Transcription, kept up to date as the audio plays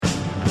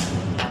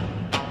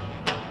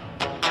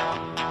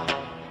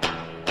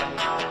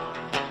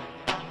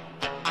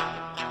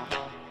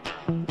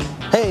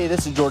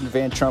this is Jordan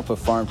Van Trump with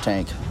Farm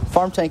Tank.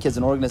 Farm Tank is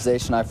an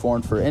organization I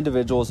formed for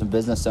individuals and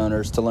business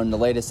owners to learn the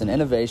latest in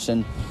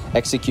innovation,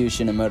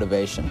 execution, and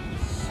motivation.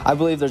 I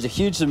believe there's a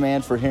huge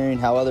demand for hearing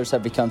how others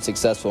have become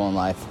successful in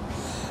life.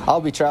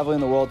 I'll be traveling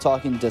the world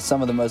talking to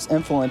some of the most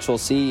influential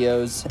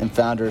CEOs and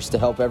founders to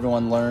help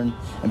everyone learn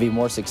and be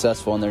more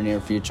successful in their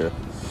near future.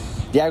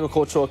 The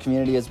agricultural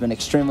community has been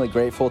extremely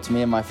grateful to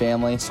me and my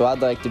family, so I'd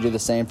like to do the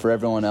same for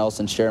everyone else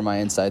and share my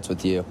insights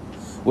with you.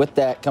 With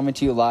that, coming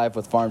to you live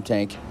with Farm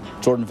Tank,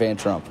 Jordan Van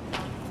Trump.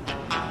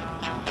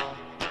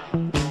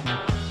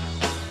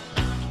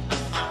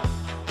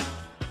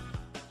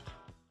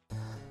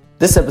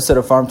 This episode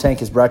of Farm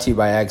Tank is brought to you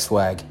by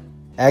AgSwag.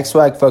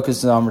 AgSwag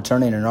focuses on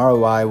returning an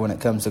ROI when it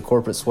comes to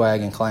corporate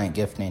swag and client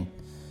gifting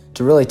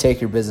to really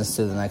take your business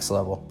to the next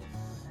level.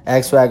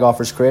 AgSwag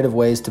offers creative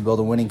ways to build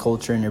a winning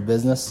culture in your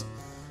business,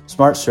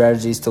 smart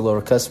strategies to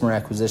lower customer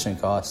acquisition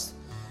costs,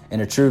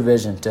 and a true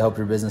vision to help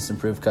your business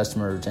improve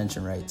customer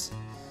retention rates.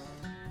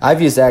 I've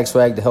used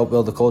AgSwag to help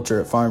build the culture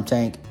at Farm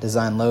Tank,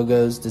 design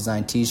logos,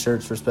 design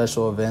t-shirts for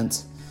special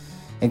events,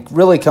 and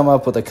really come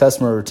up with a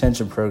customer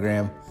retention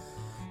program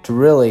to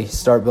really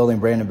start building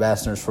brand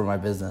ambassadors for my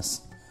business.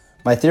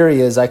 My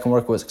theory is I can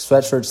work with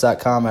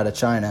Sweatshirts.com out of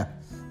China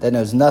that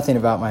knows nothing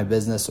about my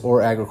business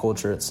or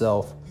agriculture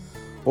itself,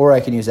 or I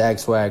can use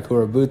AgSwag, who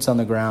are boots on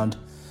the ground,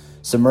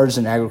 submerged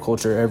in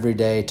agriculture every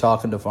day,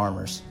 talking to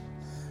farmers.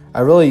 I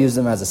really use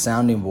them as a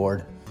sounding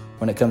board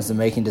when it comes to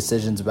making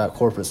decisions about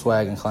corporate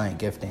swag and client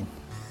gifting.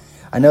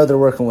 I know they're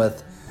working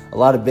with a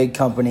lot of big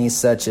companies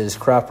such as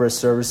Crop Risk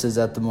Services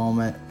at the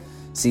moment,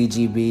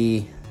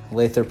 CGB,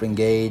 Lathrop and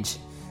Gage,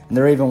 and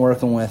they're even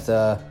working with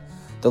the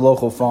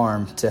local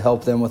farm to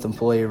help them with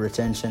employee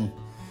retention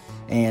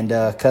and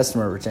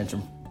customer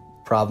retention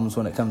problems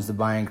when it comes to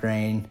buying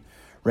grain,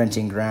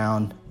 renting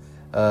ground.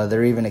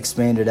 They're even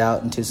expanded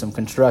out into some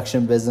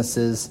construction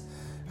businesses.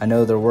 I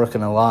know they're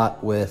working a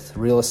lot with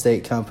real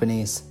estate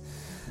companies.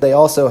 They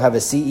also have a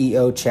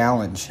CEO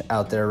challenge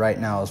out there right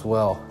now as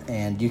well,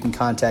 and you can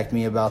contact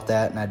me about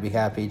that, and I'd be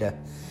happy to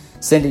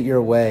send it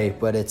your way.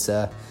 But it's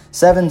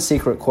 7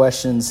 secret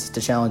questions to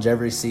challenge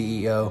every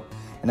CEO,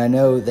 and I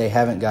know they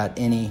haven't got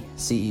any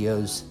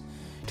CEOs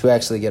to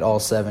actually get all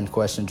 7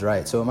 questions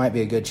right, so it might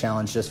be a good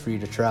challenge just for you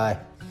to try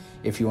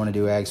if you want to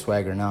do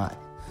AgSwag or not.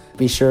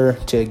 Be sure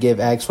to give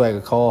AgSwag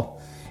a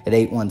call at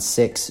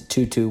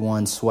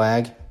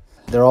 816-221-SWAG.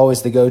 They're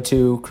always the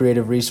go-to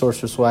creative resource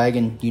for swag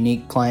and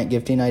unique client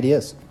gifting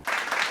ideas.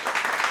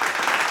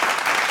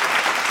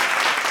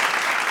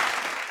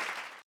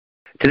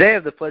 Today I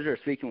have the pleasure of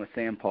speaking with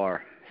Sam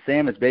Parr.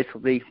 Sam has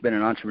basically been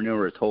an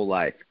entrepreneur his whole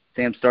life.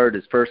 Sam started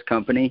his first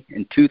company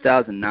in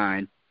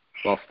 2009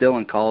 while still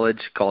in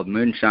college called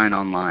Moonshine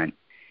Online.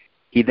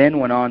 He then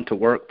went on to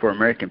work for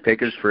American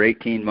Pickers for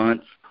 18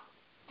 months,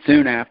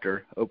 soon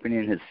after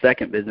opening his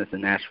second business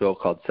in Nashville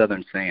called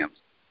Southern Sam's.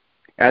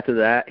 After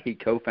that, he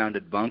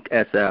co-founded Bunk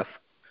SF,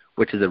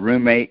 which is a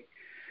roommate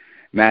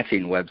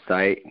matching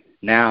website.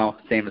 Now,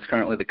 Sam is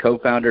currently the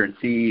co-founder and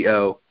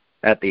CEO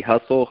at The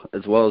Hustle,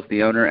 as well as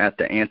the owner at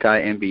the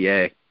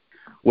Anti-MBA.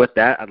 With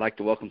that, I'd like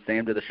to welcome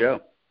Sam to the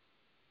show.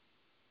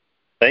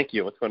 Thank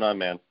you. What's going on,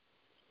 man?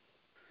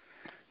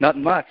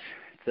 Nothing much.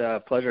 It's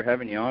a pleasure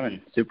having you on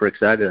and super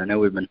excited. I know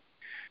we've been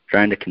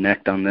trying to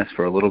connect on this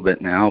for a little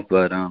bit now,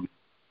 but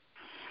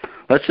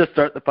let's just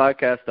start the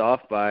podcast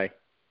off by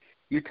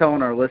you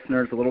telling our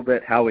listeners a little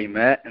bit how we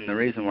met and the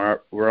reason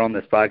we're on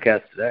this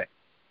podcast today.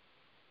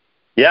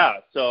 Yeah,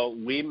 so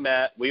we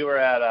met. We were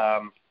at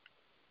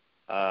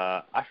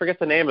I forget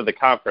the name of the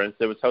conference.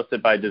 It was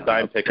hosted by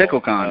Design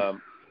Pickle. PickleCon.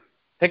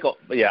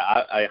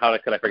 How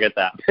could I forget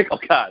that?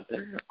 PickleCon.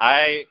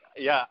 I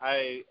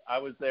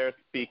was there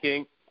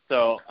speaking.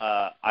 So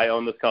I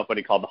own this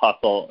company called The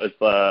Hustle.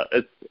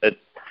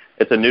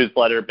 It's a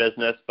newsletter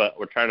business, but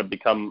we're trying to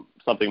become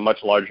something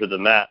much larger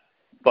than that.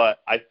 But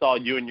I saw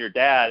you and your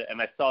dad, and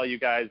I saw you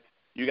guys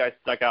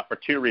stuck out for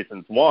 2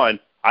 reasons. One,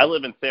 I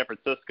live in San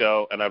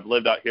Francisco, and I've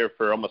lived out here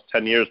for almost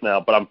 10 years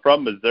now, but I'm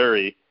from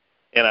Missouri,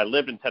 and I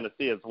lived in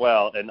Tennessee as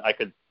well, and I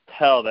could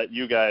tell that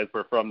you guys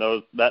were from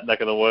that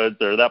neck of the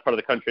woods or that part of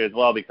the country as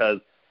well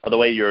because of the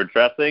way you were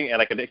dressing, and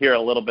I could hear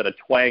a little bit of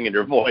twang in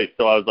your voice.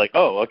 So I was like,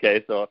 oh,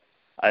 okay, so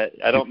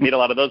I don't meet a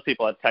lot of those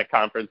people at tech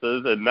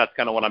conferences, and that's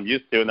kind of what I'm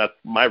used to, and that's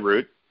my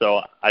roots.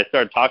 So I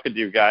started talking to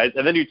you guys,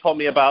 and then you told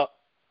me about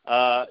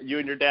you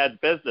and your dad's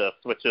business,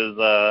 which is,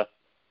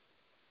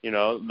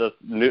 this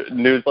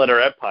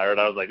newsletter empire. And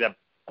I was like, that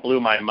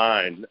blew my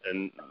mind.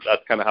 And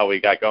that's kind of how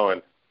we got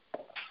going.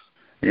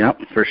 Yeah,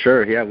 for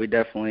sure. Yeah, we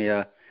definitely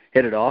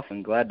hit it off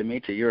and glad to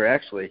meet you. You were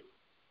actually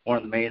one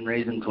of the main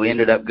reasons we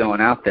ended up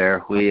going out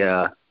there.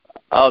 That's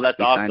awesome.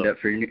 Signed up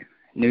for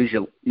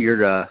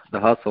your The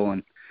Hustle,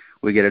 and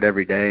we get it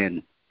every day.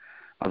 And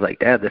I was like,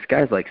 Dad, this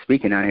guy's like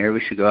speaking out here. We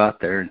should go out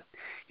there. And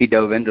he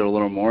dove into it a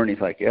little more, and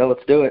he's like, yeah,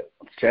 let's do it.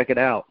 Let's check it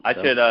out. I'm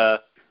going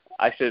to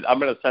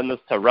send this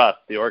to Russ,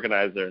 the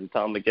organizer, and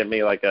tell him to give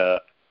me like a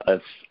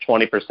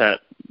 20%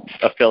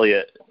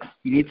 affiliate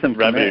you need some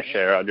revenue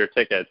share on your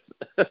tickets.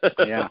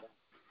 Yeah.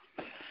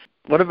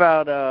 What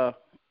about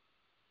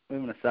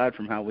moving aside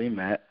from how we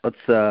met,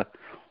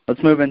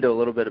 let's move into a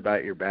little bit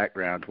about your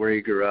background, where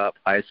you grew up,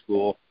 high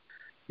school.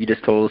 You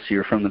just told us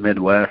you're from the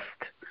Midwest.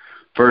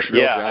 First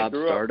real job,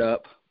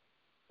 startup.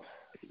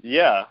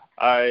 Yeah,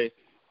 I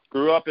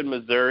grew up in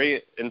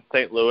Missouri, in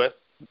St. Louis,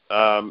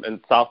 in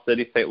South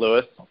City, St.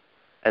 Louis,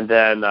 and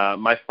then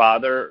my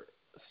father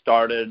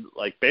started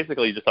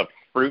basically just a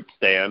fruit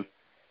stand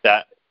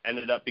that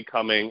ended up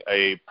becoming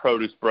a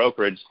produce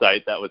brokerage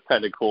site that was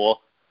kind of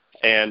cool,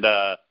 and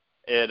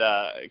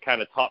it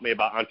kind of taught me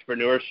about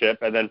entrepreneurship.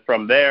 And then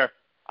from there,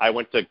 I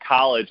went to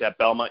college at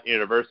Belmont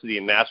University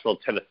in Nashville,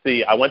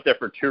 Tennessee. I went there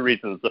for two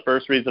reasons. The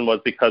first reason was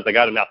because I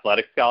got an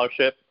athletic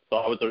scholarship. So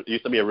I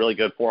used to be a really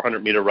good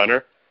 400-meter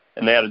runner,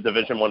 and they had a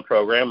Division I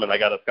program, and I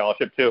got a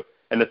scholarship too.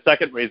 And the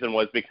second reason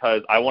was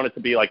because I wanted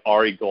to be like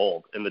Ari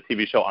Gold in the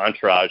TV show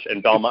Entourage,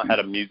 and Belmont had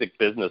a music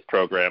business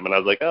program, and I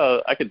was like,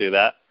 oh, I could do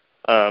that.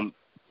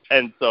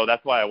 And so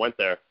that's why I went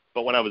there.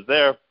 But when I was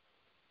there,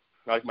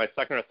 like my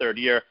second or third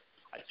year,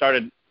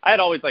 I had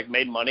always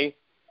made money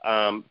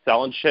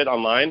selling shit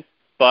online,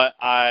 but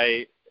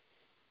I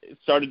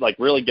started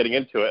really getting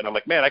into it, and I'm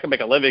like, man, I can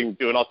make a living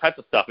doing all types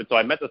of stuff. And so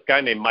I met this guy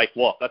named Mike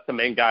Wolf. That's the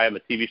main guy on the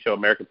TV show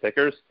American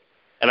Pickers.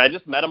 And I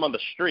just met him on the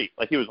street.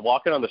 He was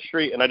walking on the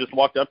street, and I just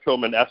walked up to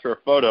him and asked for a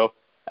photo.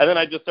 And then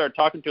I just started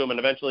talking to him, and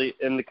eventually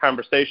in the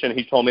conversation,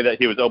 he told me that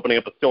he was opening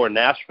up a store in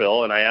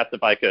Nashville, and I asked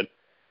if I could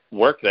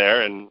work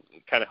there and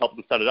kind of help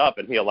him set it up.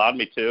 And he allowed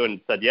me to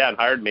and said, yeah, and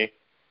hired me.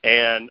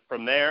 And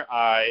from there,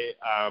 I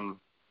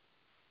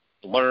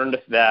learned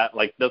that,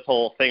 this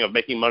whole thing of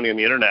making money on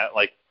the internet,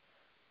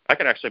 I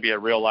could actually be a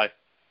real-life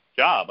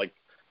job.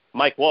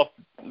 Mike Wolf,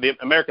 the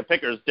American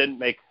Pickers didn't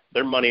make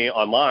their money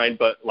online,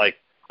 but,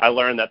 I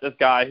learned that this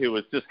guy who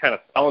was just kind of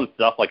selling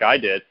stuff like I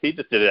did, he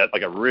just did it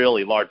at, a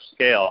really large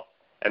scale,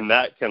 and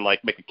that can,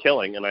 make a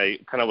killing. And I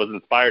kind of was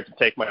inspired to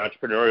take my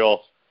entrepreneurial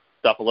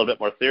stuff a little bit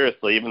more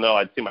seriously. Even though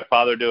I'd seen my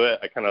father do it,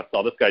 I kind of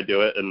saw this guy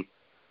do it, and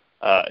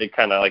it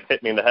kind of,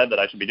 hit me in the head that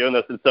I should be doing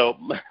this. And so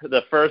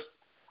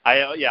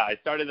I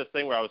started this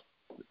thing where I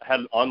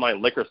had an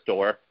online liquor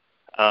store,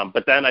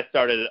 but then I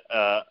started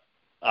a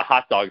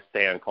hot dog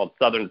stand called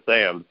Southern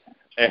Sam's,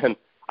 and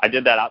I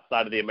did that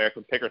outside of the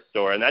American Picker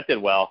store, and that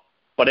did well.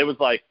 But it was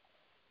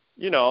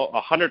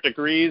 100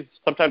 degrees,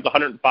 sometimes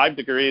 105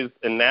 degrees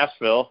in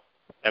Nashville,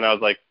 and I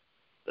was like,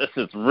 this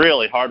is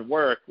really hard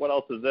work. What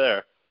else is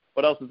there?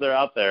 What else is there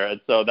out there?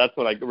 And so that's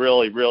when I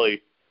really,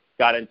 really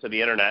got into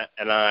the internet,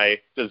 and I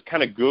just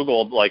kind of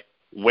Googled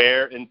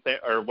where in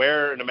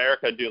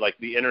America do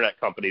the internet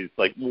companies,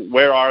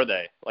 where are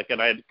they?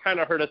 And I had kind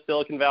of heard of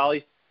Silicon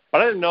Valley,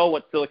 but I didn't know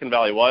what Silicon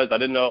Valley was. I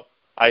didn't know.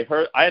 I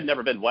had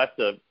never been west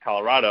of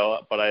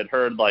Colorado, but I had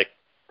heard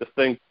this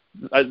thing.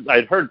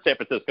 I'd heard San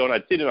Francisco, and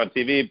I'd seen it on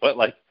TV, but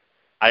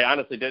I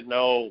honestly didn't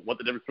know what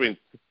the difference between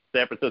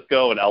San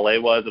Francisco and LA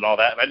was and all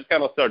that. And I just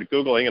kind of started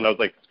Googling, and I was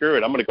like, screw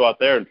it, I'm going to go out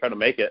there and try to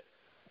make it.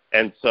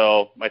 And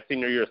so my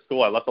senior year of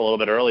school, I left a little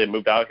bit early and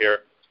moved out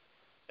here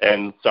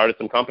and started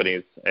some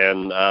companies.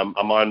 And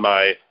I'm on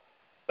my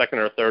second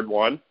or third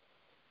one,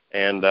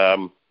 and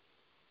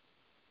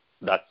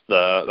that's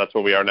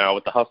where we are now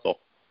with the hustle.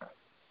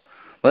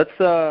 Let's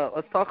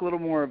talk a little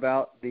more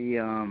about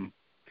the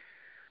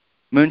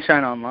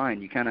Moonshine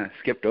Online. You kind of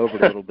skipped over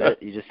it a little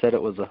bit. You just said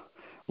it was a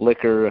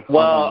liquor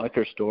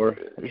store.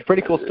 It's a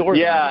pretty cool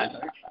story. Yeah,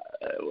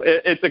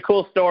 it's a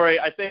cool story.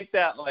 I think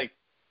that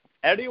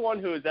anyone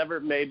who has ever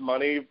made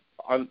money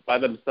by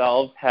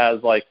themselves has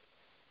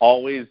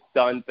always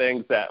done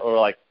things that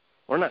were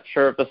we're not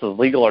sure if this is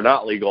legal or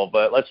not legal,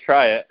 but let's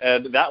try it.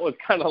 And that was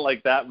kind of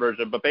that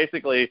version. But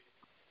basically,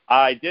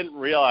 I didn't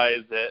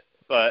realize it.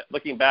 But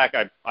looking back,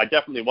 I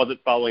definitely wasn't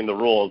following the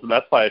rules, and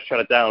that's why I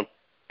shut it down.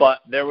 But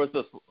there was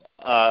this.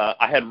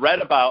 I had read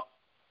about.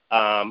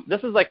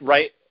 This is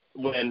right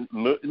when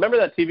remember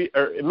that TV,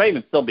 or it might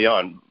even still be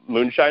on,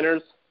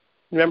 Moonshiners.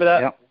 Remember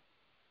that? Yep.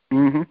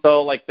 Mm-hmm.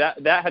 So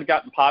that had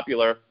gotten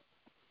popular,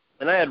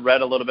 and I had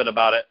read a little bit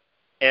about it.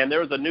 And there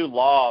was a new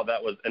law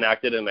that was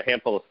enacted in a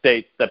handful of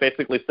states that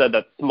basically said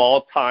that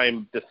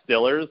small-time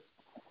distillers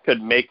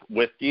could make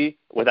whiskey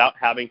without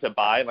having to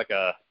buy a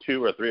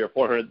 $200,000 or $300,000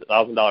 or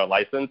 $400,000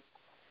 license.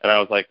 And I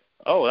was like,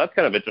 oh, that's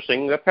kind of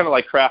interesting. That's kind of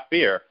like craft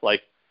beer,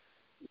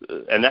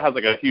 and that has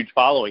a huge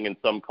following in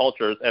some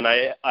cultures. And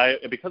I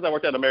because I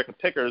worked at American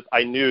Pickers,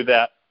 I knew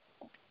that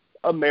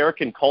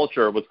American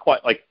culture was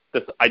quite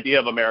this idea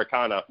of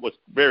Americana was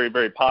very,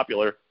 very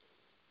popular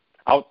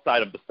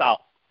outside of the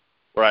South,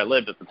 where I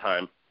lived at the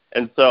time.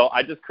 And so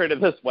I just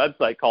created this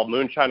website called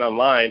Moonshine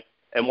Online,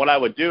 and what I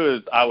would do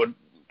is I would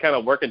kind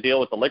of work a deal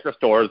with the liquor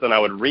stores, and I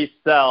would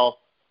resell.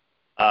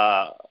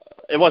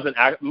 It wasn't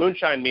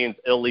moonshine means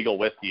illegal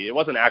whiskey. It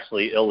wasn't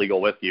actually illegal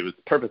whiskey. It was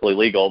perfectly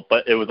legal,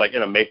 but it was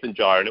in a mason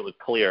jar and it was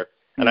clear.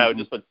 And I would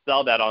just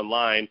sell that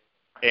online,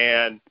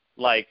 and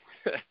it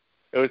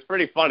was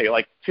pretty funny.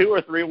 2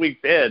 or 3 weeks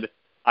in,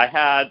 I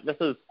had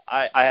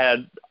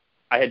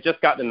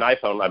just gotten an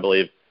iPhone, I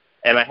believe,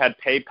 and I had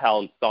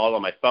PayPal installed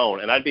on my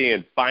phone, and I'd be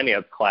in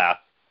finance class,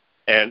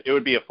 and it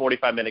would be a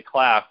 45-minute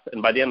class,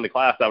 and by the end of the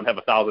class, I would have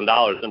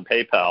 $1,000 in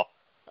PayPal.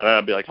 And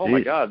I'd be like, oh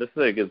my God, this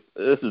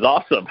is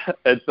awesome.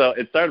 And so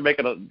it started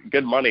making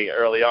good money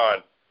early on.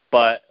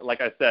 But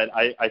like I said,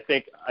 I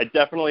think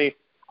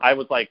I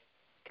was like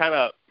kind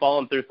of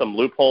falling through some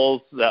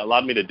loopholes that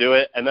allowed me to do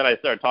it. And then I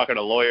started talking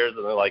to lawyers,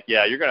 and they're like,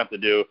 yeah, you're going to have to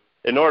do,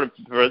 in order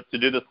to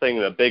do this thing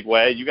in a big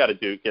way, you got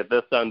to get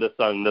this done, this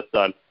done, and this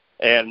done.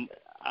 And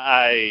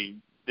I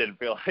didn't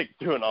feel like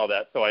doing all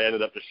that, so I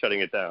ended up just shutting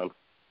it down.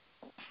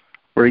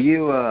 Were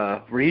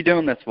you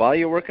doing this while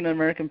you were working at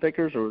American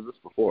Pickers, or was this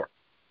before?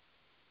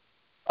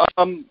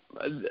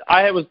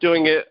 I was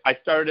doing it. I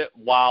started it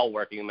while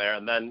working there,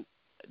 and then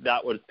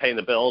that was paying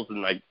the bills,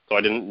 and so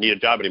I didn't need a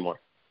job anymore.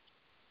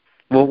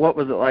 Well, what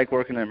was it like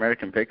working at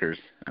American Pickers?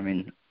 I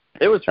mean,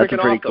 it was that's a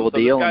pretty awesome. Cool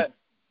deal.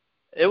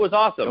 It was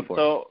awesome.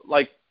 So,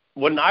 like,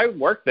 when I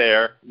worked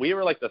there, we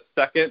were like the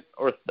second,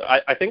 or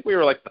I think we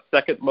were like the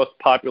second most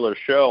popular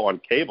show on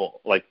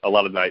cable, like a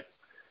lot of nights.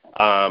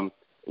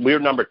 We were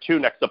number 2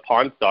 next to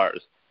Pawn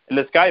Stars. And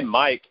this guy,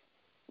 Mike,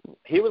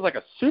 he was like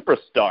a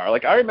superstar.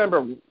 Like, I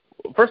remember,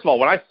 first of all,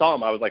 when I saw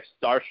him, I was like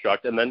starstruck,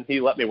 and then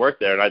he let me work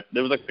there, and it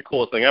was like the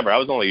coolest thing ever. I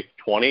was only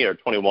 20 or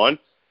 21,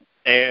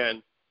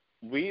 and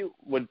we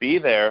would be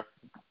there,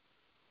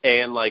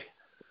 and like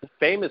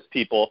famous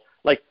people,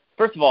 like,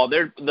 first of all,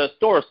 the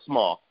store is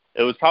small.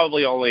 It was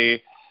probably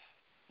only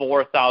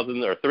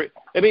 4,000 or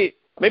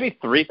maybe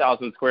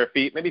 3,000 square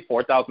feet, maybe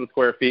 4,000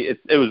 square feet.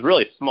 It was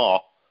really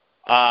small.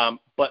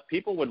 But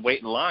people would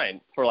wait in line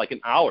for like an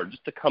hour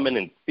just to come in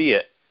and see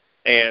it.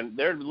 And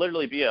there'd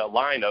literally be a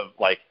line of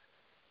like,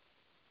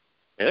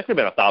 there could have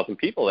been 1,000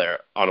 people there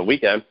on a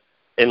weekend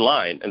in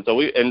line. And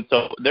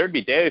so there'd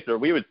be days where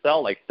we would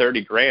sell like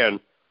 30 grand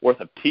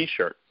worth of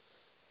T-shirts.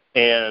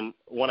 And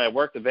when I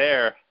worked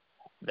there,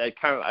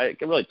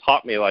 it really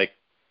taught me like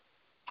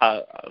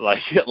how, like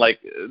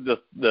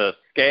the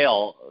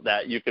scale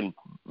that you can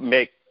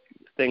make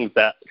things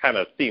that kind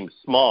of seem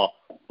small.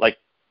 Like,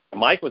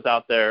 Mike was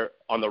out there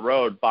on the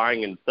road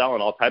buying and selling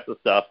all types of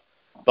stuff,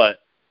 but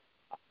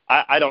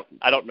I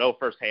don't know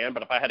firsthand.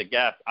 But if I had to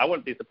guess, I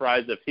wouldn't be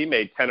surprised if he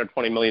made $10 or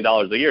 $20 million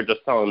a year just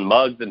selling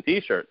mugs and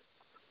T-shirts.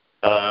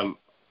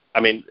 I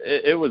mean,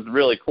 it was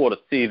really cool to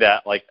see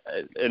that, like,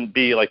 and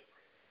be like,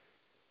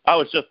 I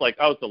was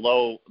the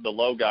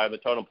low guy in the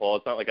totem pole.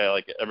 It's not like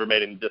I ever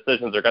made any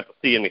decisions or got to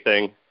see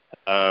anything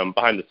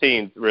behind the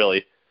scenes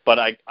really. But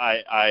I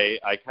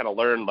kind of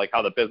learned like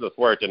how the business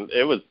worked, and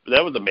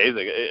that was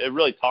amazing. It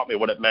really taught me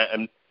what it meant.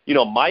 And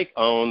Mike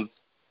owns.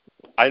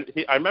 I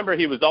remember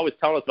he was always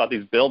telling us about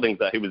these buildings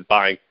that he was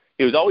buying.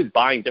 He was always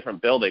buying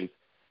different buildings,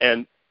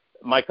 and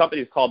my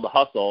company is called The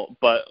Hustle.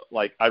 But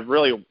like, I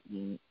really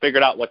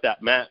figured out what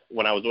that meant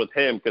when I was with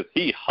him, because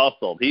he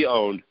hustled. He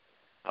owned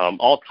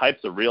all types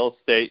of real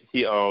estate.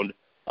 He owned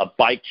a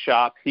bike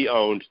shop. He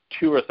owned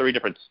 2 or 3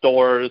 different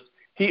stores.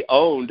 He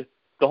owned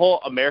the whole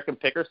American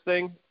Pickers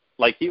thing.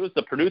 Like, he was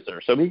the producer,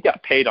 so he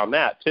got paid on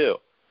that too.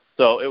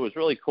 So it was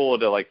really cool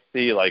to like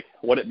see like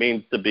what it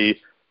means to be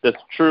this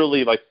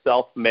truly like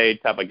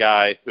self-made type of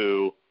guy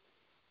who,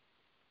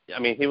 I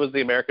mean, he was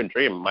the American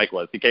dream. Mike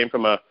was. He came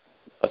from a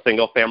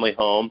single family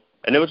home,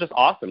 and it was just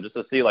awesome just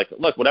to see like,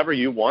 look, whatever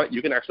you want,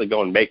 you can actually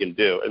go and make and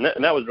do. And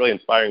that was really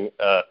inspiring,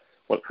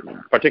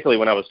 particularly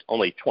when I was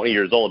only 20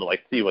 years old, to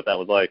like see what that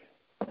was like.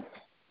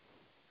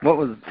 What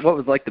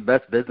was like the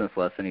best business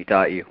lesson he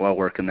taught you while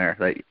working there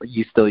that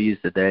you still use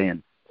today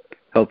and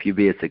help you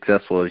be as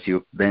successful as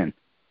you've been?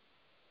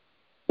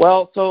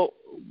 Well, so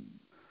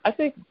I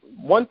think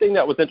one thing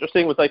that was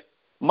interesting was like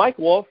Mike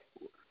Wolf.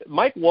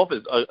 Mike Wolf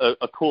is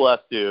a cool ass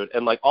dude,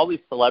 and like all these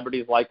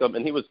celebrities like him,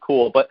 and he was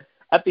cool. But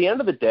at the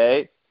end of the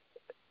day,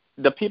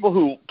 the people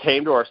who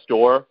came to our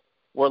store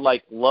were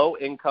like low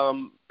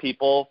income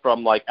people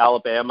from like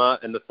Alabama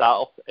and the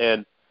South,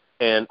 and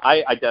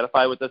I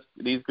identify with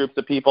these groups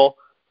of people.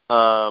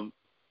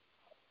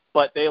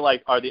 But they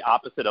like are the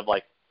opposite of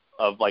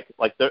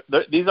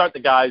these aren't the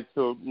guys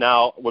who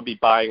now would be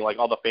buying like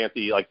all the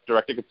fancy like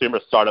direct to consumer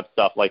startup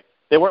stuff. Like,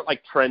 they weren't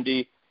like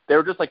trendy. They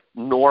were just like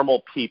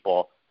normal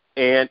people.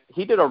 And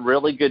he did a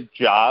really good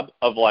job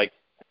of like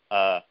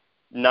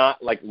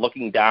not like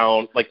looking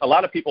down. Like, a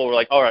lot of people were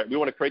like, all right, we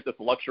want to create this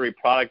luxury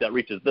product that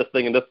reaches this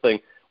thing and this thing,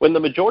 when the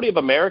majority of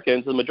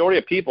Americans, the majority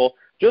of people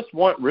just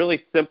want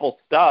really simple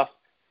stuff.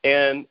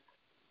 And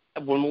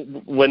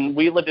when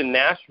we lived in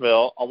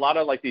Nashville, a lot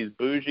of like these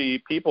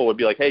bougie people would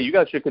be like, hey, you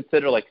guys should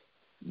consider like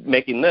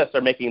making this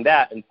or making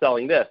that and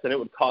selling this, and it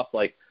would cost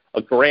like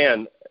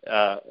 $1,000,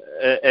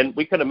 and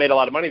we could have made a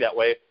lot of money that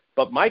way.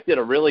 But Mike did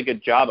a really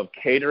good job of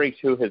catering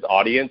to his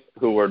audience,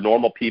 who were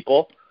normal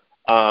people,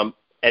 and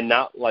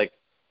not like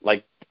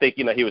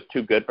thinking that he was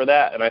too good for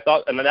that. And I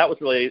thought, and that was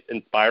really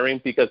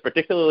inspiring, because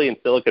particularly in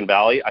Silicon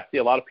Valley, I see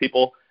a lot of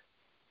people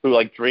who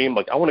like dream,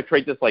 like, I want to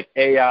create this like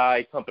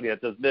AI company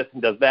that does this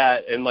and does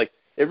that. And like,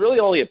 it really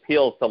only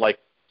appeals to like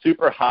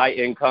super high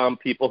income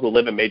people who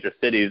live in major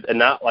cities, and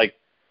not like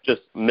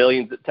just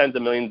millions, tens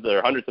of millions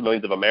or hundreds of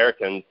millions of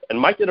Americans.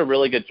 And Mike did a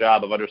really good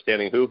job of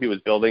understanding who he was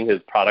building his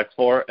products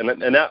for. And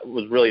that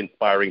was really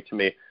inspiring to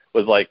me,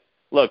 was like,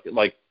 look,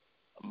 like,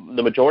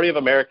 the majority of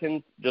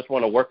Americans just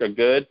want to work a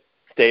good,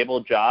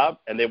 stable job,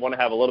 and they want to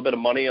have a little bit of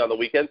money on the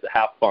weekends to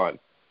have fun.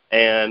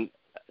 And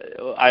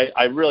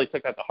I really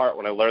took that to heart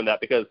when I learned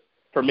that, because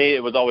for me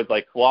it was always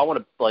like, well, I want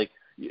to, like,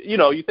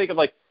 you think of,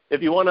 like,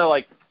 if you want to,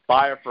 like,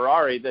 buy a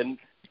Ferrari, then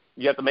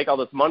you have to make all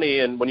this money,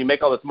 and when you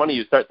make all this money,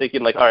 you start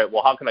thinking, like, all right,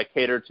 well, how can I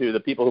cater to the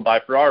people who buy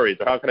Ferraris,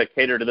 or how can I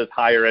cater to this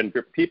higher end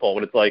group of people?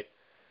 When it's like,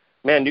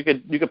 man, you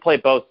could play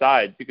both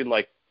sides. You can,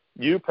 like,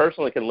 you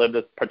personally can live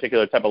this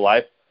particular type of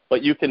life,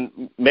 but you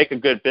can make a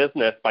good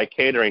business by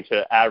catering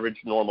to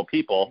average, normal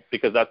people,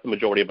 because that's the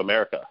majority of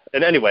America.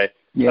 And anyway,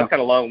 that's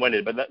kind of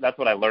long-winded, but that's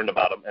what I learned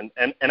about them.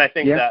 And I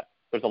think that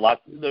there's a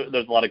lot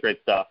of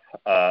great stuff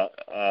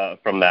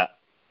from that.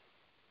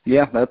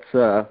 Yeah, that's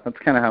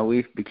kind of how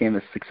we became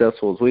as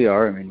successful as we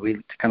are. I mean, we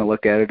kind of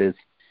look at it as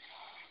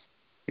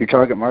your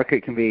target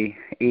market can be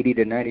 80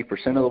 to 90%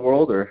 of the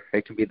world, or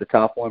it can be the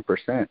top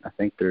 1%. I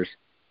think there's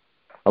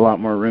a lot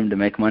more room to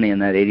make money in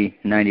that 80,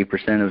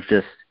 90% of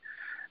just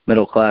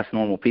middle-class,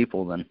 normal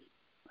people than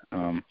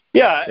and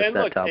that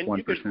look, top and 1%.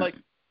 You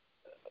could,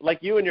 like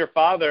you and your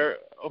father,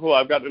 who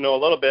I've got to know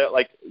a little bit,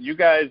 like, you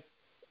guys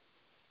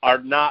are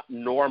not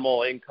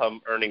normal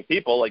income earning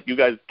people. Like, you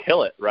guys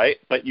kill it, right?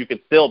 But you could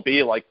still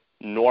be like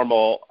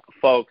normal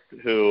folks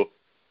who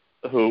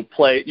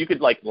play. You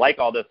could like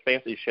all this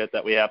fancy shit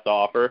that we have to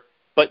offer,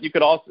 but you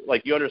could also,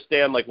 like, you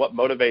understand, like, what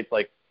motivates,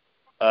 like,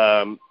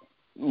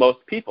 most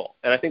people.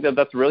 And I think that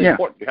that's really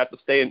important. You have to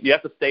stay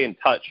in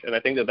touch. And I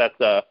think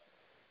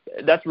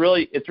that's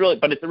really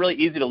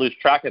easy to lose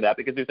track of that,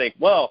 because you think,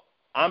 well,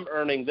 I'm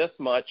earning this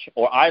much,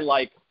 or I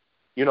like,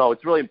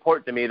 it's really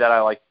important to me that I,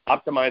 like,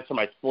 optimize for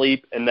my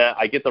sleep and that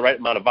I get the right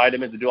amount of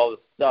vitamins to do all this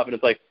stuff. And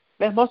it's like,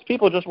 man, most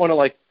people just want to,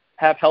 like,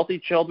 have healthy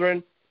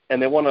children,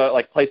 and they want to,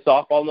 like, play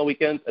softball on the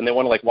weekends, and they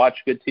want to, like, watch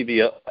good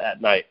TV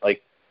at night.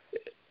 Like,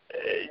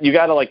 you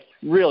got to, like,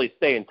 really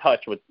stay in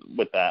touch with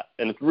that.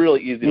 And it's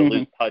really easy to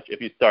lose touch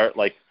if you start,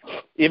 like,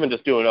 even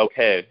just doing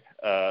okay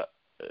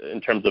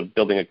in terms of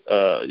building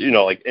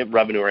like,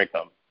 revenue or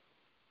income.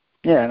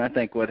 Yeah, and I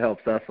think what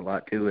helps us a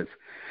lot too is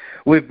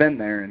we've been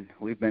there, and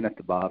we've been at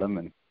the bottom,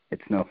 and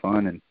it's no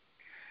fun. And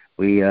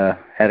we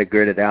had to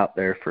grit it out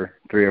there for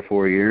 3 or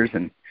 4 years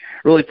and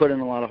really put in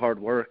a lot of hard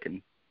work.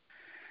 And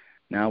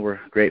now we're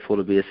grateful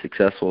to be as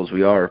successful as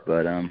we are.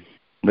 But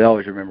we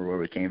always remember where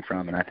we came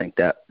from, and I think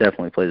that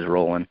definitely plays a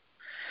role in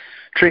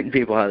treating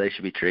people how they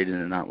should be treated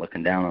and not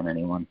looking down on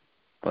anyone.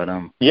 But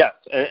yes,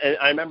 and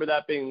I remember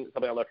that being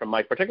something I learned from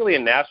Mike, particularly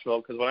in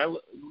Nashville, because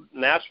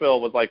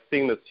Nashville was like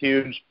seeing this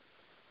huge,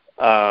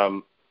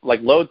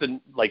 like, loads of,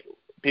 like,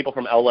 people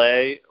from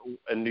LA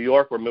and New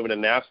York were moving to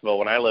Nashville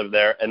when I lived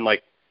there, and,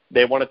 like,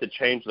 they wanted to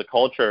change the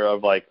culture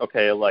of, like,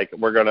 okay, like,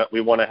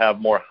 we want to have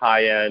more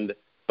high-end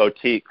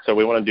boutiques, so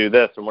we want to do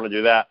this, we want to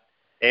do that.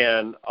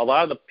 And a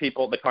lot of the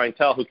people, the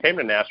clientele who came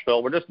to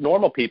Nashville, were just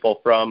normal people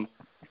from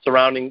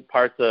surrounding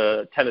parts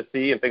of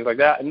Tennessee and things like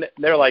that, and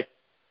they're like,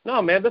 no,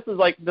 man, this is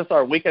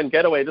our weekend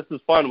getaway. This is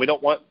fun. We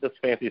don't want this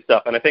fancy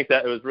stuff. And I think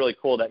that it was really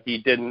cool that he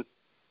didn't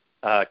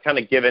kind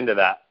of give into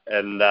that.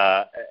 And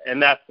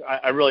that's,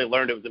 I really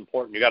learned it was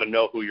important. You got to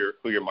know who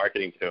you're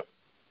marketing to.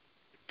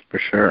 For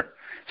sure.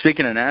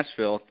 Speaking of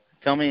Nashville,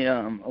 tell me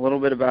a little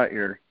bit about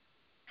your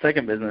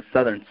second business,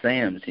 Southern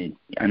Sam's.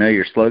 I know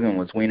your slogan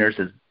was "Wieners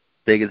as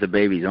big as a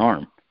baby's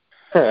arm."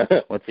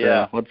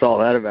 What's all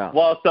that about?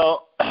 Well,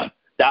 so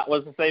that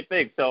was the same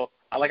thing. So,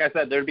 like I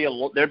said, there'd be a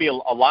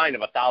line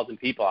of 1,000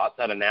 people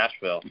outside of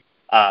Nashville,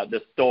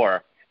 this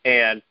store,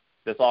 and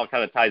this all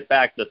kind of ties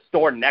back. The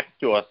store next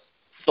to us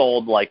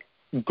sold, like,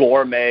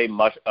 gourmet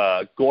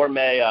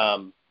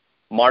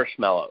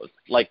marshmallows,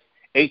 like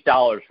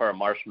 $8 for a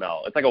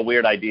marshmallow. It's like a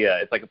weird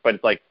idea. But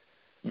it's like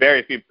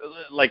very few,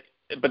 like,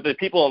 but the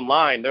people in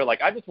line, they're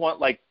like, I just want,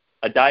 like,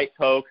 a Diet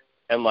Coke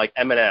and, like,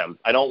 M&Ms.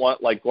 I don't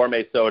want, like,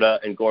 gourmet soda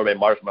and gourmet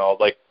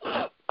marshmallows. Like,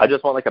 I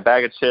just want, like, a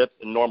bag of chips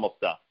and normal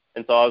stuff.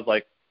 And so I was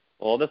like,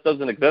 well, this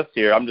doesn't exist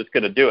here. I'm just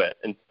going to do it.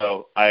 And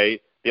so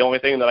the only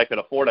thing that I could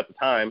afford at the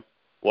time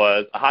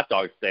was a hot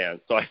dog stand.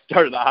 So I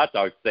started a hot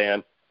dog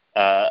stand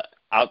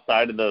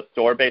outside of the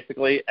store,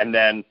 basically, and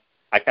then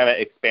I kind of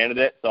expanded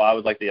it. So I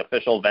was like the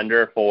official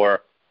vendor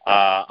for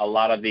a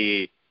lot of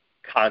the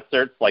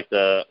concerts, like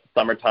the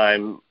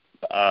summertime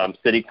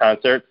city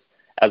concerts,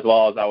 as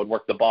well as I would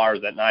work the bars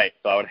at night.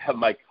 So I would have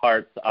my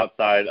carts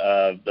outside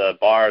of the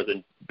bars,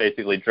 and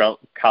basically drunk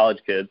college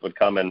kids would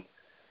come and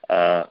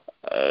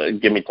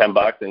give me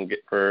 $10 and get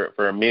for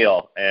a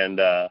meal, and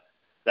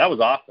that was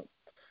awesome.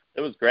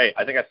 It was great.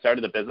 I think I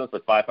started the business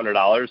with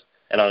 $500,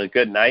 and on a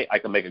good night, I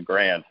could make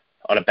 $1,000.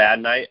 On a bad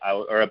night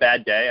or a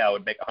bad day, I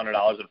would make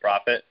 $100 in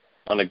profit.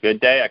 On a good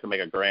day, I could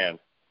make $1,000.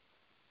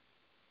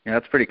 Yeah,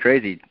 that's pretty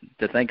crazy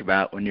to think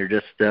about when you're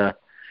just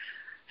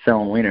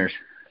selling wieners,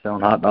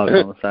 selling hot dogs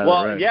on the side of the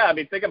road. Well, yeah, I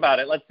mean, think about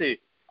it. Let's see.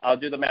 I'll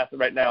do the math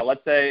right now.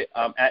 Let's say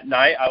at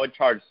night I would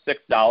charge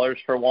 $6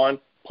 for one,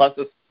 plus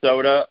a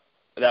soda.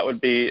 That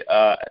would be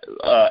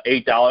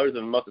 $8,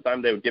 and most of the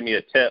time they would give me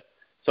a tip.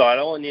 So I'd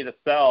only need to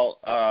sell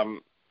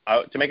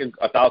to make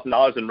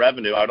 $1,000 in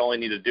revenue. I'd only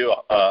need to do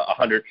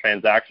 100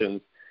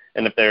 transactions,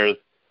 and if there's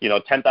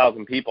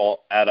 10,000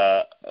 people at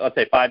let's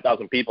say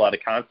 5,000 people at a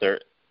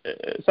concert,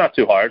 it's not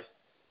too hard.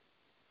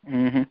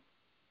 Mhm.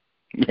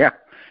 Yeah,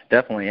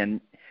 definitely.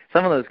 And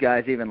some of those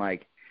guys, even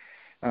like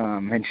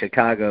in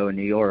Chicago and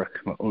New York,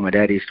 when my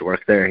dad used to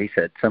work there, he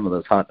said some of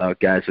those hot dog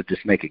guys would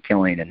just make a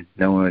killing and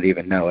no one would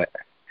even know it.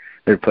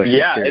 They're pushing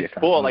it's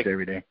cool. Like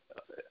every day.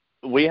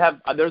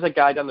 There's a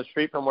guy down the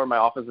street from where my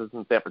office is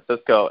in San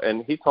Francisco,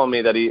 and he told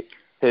me that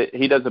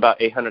he does about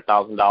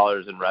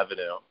 $800,000 in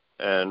revenue,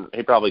 and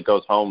he probably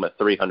goes home at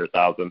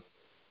 $300,000.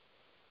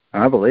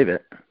 I believe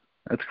it.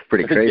 That's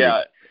pretty crazy.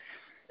 Yeah,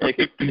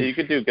 you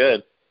could do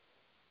good.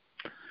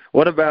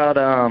 What about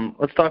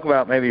let's talk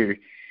about maybe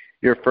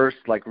your first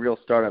like real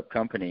startup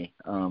company,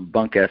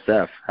 Bunk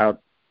SF. How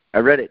I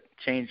read it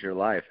changed your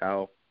life.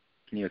 How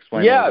can you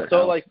explain? Yeah,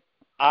 so like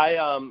I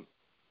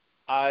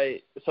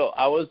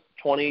was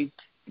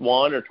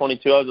 21 or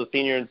 22. I was a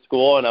senior in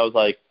school, and I was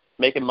like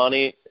making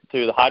money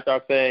through the hot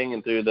dog thing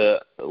and through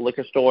the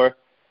liquor store.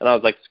 And I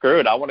was like, screw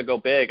it, I want to go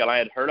big. And I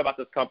had heard about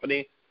this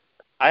company.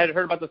 That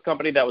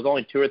was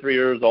only 2 or 3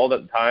 years old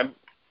at the time.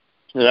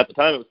 And at the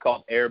time, it was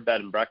called Air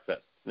Bed and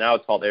Breakfast. Now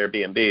it's called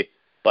Airbnb.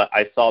 But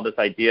I saw this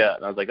idea,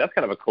 and I was like, that's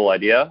kind of a cool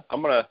idea.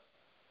 I'm gonna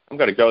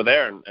go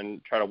there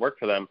and try to work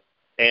for them.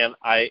 And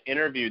I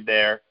interviewed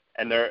there,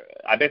 and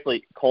I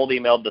basically cold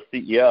emailed the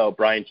CEO,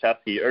 Brian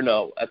Chesky, or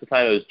no, at the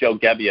time it was Joe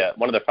Gebbia,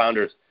 one of their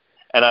founders.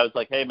 And I was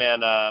like, hey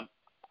man,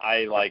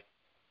 I like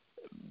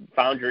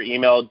found your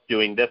email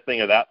doing this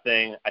thing or that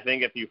thing. I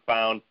think if you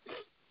found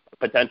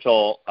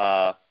potential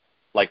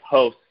like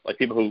hosts, like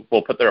people who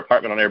will put their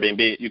apartment on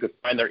Airbnb, you could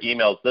find their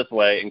emails this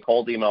way and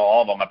cold email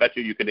all of them. I bet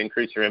you could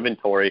increase your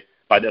inventory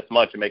by this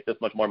much and make this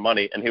much more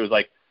money. And he was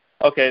like,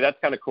 okay, that's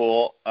kind of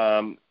cool.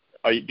 Do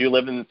you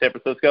live in San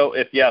Francisco?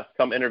 If yes,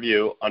 come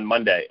interview on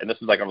Monday. And this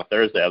was like on a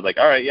Thursday. I was like,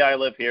 all right, yeah, I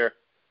live here.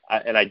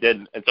 And I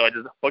didn't. And so I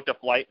just booked a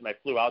flight and I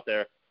flew out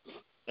there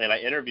and I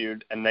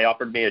interviewed and they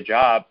offered me a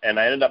job. And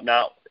I ended up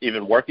not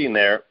even working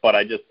there, but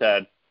I just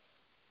said,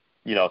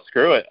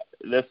 screw it.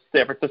 This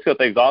San Francisco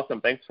thing's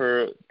awesome. Thanks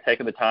for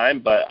taking the time,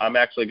 but I'm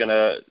actually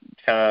gonna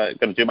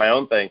do my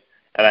own thing.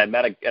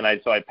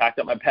 And so I packed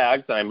up my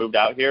bags and I moved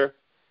out here.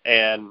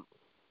 And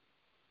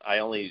I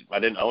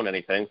didn't own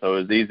anything, so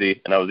it was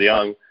easy, and I was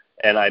young.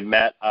 And I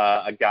met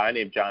a guy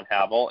named John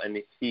Havel,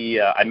 and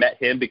I met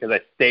him because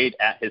I stayed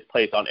at his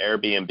place on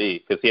Airbnb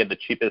because he had the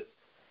cheapest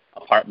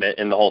apartment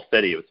in the whole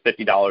city. It was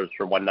 $50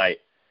 for one night.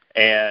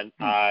 And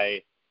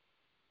I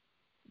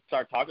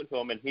started talking to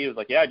him, and he was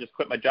like, yeah, I just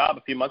quit my job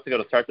a few months ago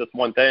to start this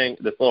one thing,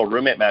 this little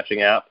roommate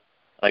matching app.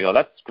 And I go,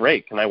 that's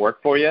great. Can I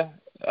work for you?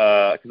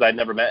 Because I'd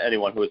never met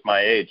anyone who was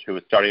my age who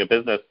was starting a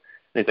business.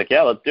 And he's like,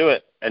 yeah, let's do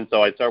it. And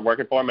so I started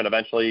working for him, and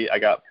eventually I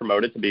got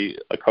promoted to be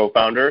a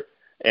co-founder,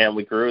 and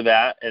we grew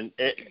that. And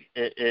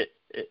it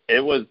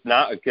was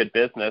not a good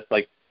business.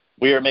 Like,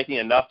 we were making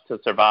enough to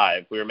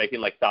survive. We were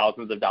making like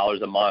thousands of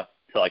dollars a month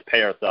to like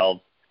pay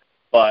ourselves,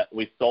 but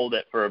we sold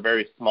it for a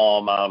very small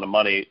amount of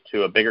money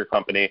to a bigger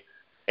company,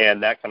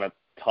 and that kind of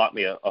taught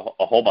me a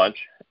whole bunch.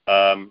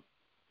 And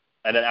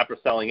then after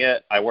selling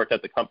it, I worked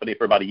at the company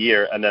for about a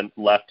year and then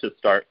left to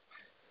start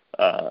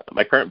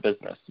my current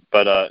business.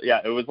 But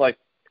yeah, it was like,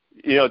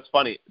 it's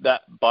funny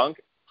that Bunk,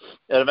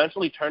 it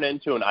eventually turned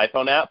into an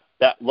iPhone app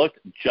that looked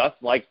just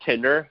like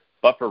Tinder,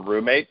 but for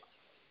roommates.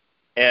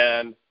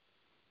 And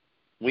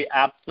we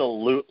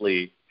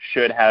absolutely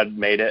should have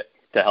made it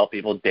to help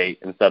people date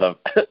instead of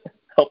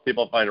help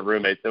people find a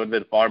roommate. It would have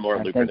been far more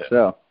lucrative. I think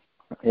so.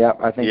 Yeah,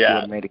 I think you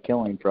would have made a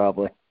killing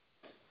probably.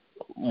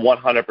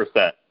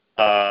 100%.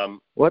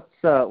 Was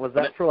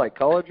that for like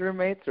college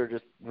roommates or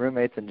just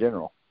roommates in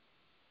general?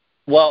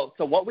 Well,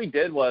 so what we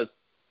did was,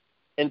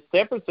 in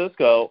San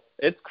Francisco,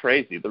 it's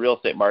crazy, the real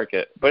estate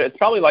market, but it's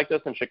probably like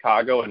this in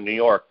Chicago and New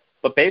York.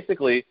 But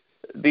basically,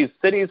 these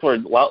cities where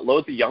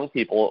loads of young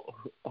people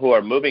who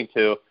are moving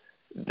to,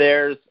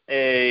 there's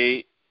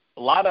a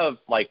lot of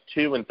like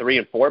 2 and 3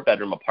 and 4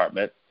 bedroom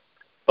apartments.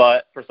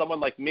 But for someone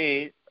like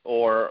me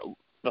or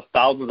the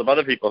thousands of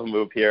other people who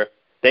move here,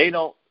 they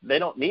don't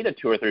need a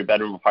 2 or 3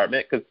 bedroom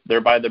apartment because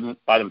they're by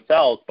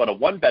themselves. But a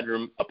 1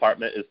 bedroom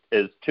apartment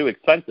is too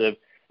expensive.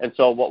 And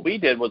so what we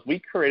did was we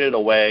created a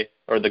way,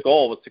 or the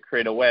goal was to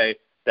create a way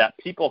that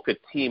people could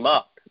team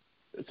up.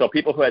 So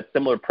people who had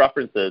similar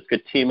preferences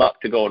could team up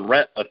to go and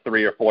rent a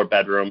 3 or 4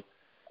 bedroom.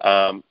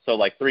 So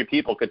like 3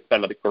 people could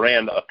spend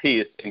 $1,000 a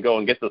piece and go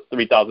and get this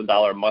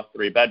 $3,000 a month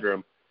 3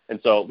 bedroom. And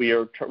so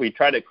we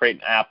tried to create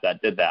an app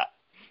that did that.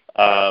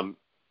 And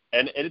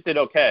it did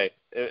okay.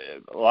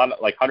 A lot of,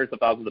 like, hundreds of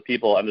thousands of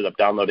people ended up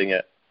downloading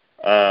it.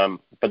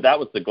 But that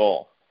was the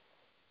goal,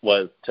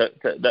 was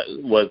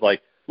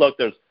like, look,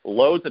 there's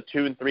loads of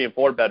 2 and 3 and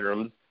 4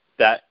 bedrooms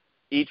that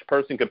each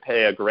person could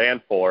pay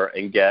 $1,000 for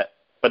and get,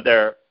 but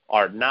there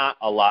are not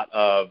a lot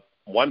of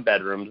 1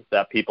 bedrooms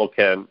that people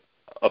can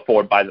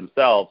afford by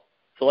themselves.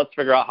 So let's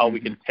figure out how we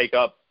can take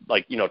up,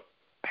 like,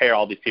 pair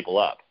all these people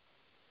up.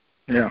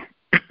 Yeah.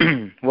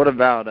 What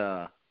about,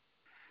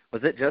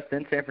 was it just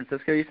in San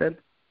Francisco, you said?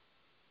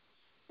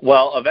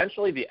 Well,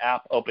 eventually the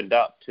app opened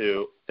up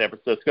to San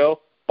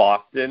Francisco,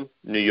 Boston,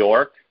 New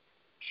York,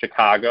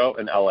 Chicago,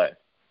 and LA.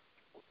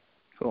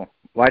 Cool.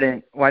 Why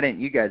didn't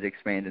you guys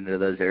expand into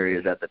those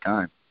areas at the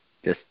time?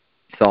 Just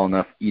saw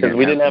enough. Because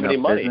we didn't have any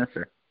money.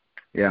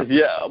 Yeah.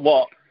 Yeah.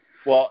 Well,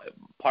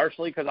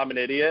 partially because I'm an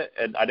idiot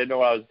and I didn't know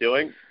what I was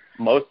doing.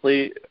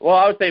 Mostly, well,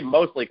 I would say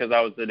mostly because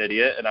I was an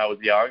idiot and I was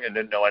young and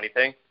didn't know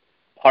anything.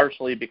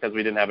 Partially because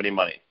we didn't have any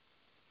money.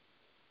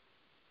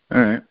 All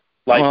right.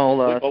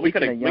 Well, we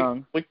could have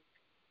young. We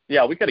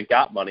could have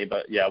got money,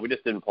 but we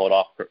just didn't pull it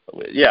off.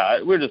 Yeah,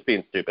 we were just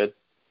being stupid.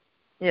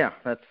 Yeah,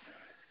 that's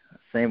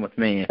same with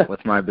me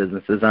with my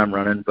businesses I'm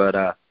running. But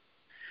I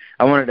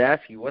wanted to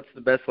ask you, what's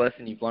the best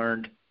lesson you've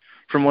learned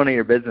from one of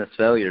your business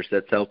failures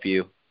that's helped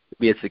you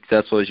be as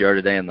successful as you are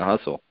today in the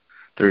hustle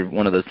through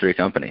one of those 3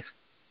 companies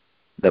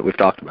that we've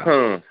talked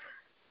about?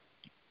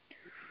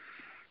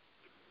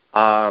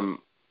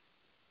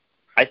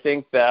 I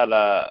think that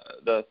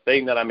the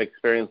thing that I'm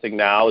experiencing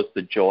now is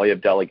the joy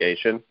of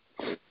delegation.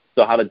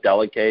 So how to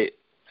delegate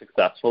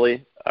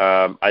successfully.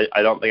 I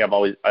don't think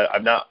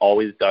I've not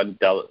always done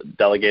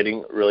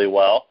delegating really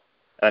well,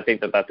 and I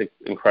think that that's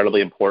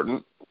incredibly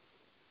important.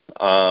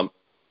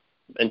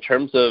 In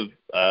terms of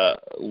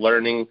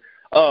learning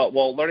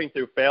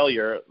through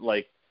failure,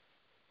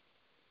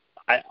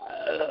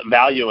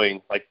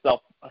 valuing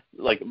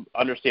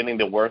understanding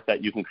the worth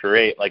that you can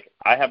create.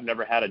 I have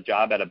never had a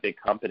job at a big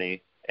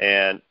company,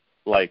 and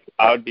I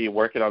would be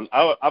working on.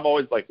 I've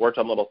always worked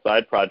on little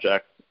side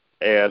projects,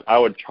 and I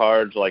would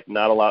charge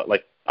not a lot.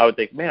 I would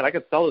think, man, I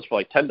could sell this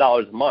for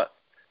 $10 a month,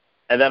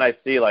 and then I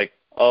see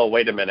oh,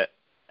 wait a minute.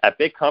 At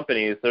big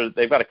companies,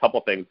 they've got a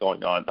couple things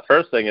going on. The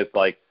first thing is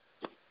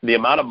the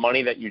amount of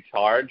money that you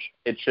charge,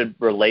 it should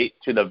relate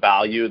to the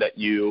value that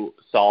you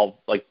solve,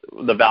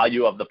 the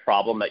value of the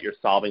problem that you're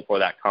solving for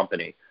that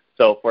company.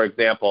 So, for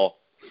example,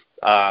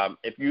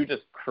 if you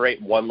just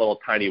create one little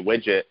tiny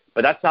widget,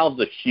 but that solves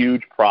a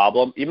huge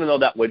problem, even though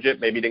that widget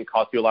maybe didn't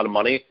cost you a lot of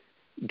money,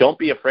 don't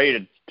be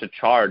afraid to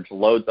charge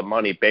loads of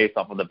money based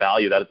off of the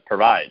value that it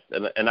provides.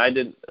 And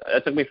it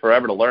took me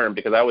forever to learn,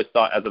 because I always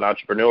thought as an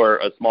entrepreneur,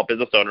 a small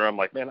business owner, I'm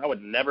like, man, I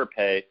would never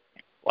pay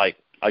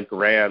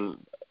 $1,000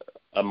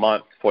 a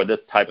month for this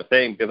type of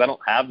thing because I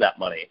don't have that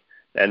money.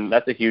 And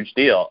that's a huge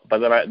deal. But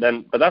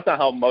but that's not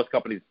how most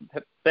companies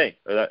think,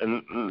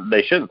 and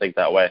they shouldn't think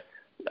that way.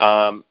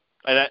 And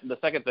the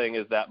second thing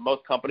is that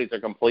most companies are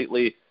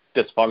completely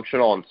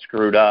dysfunctional and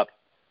screwed up,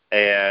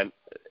 and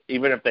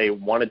even if they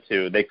wanted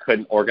to, they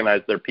couldn't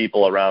organize their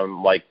people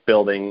around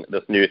building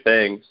this new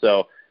thing.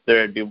 So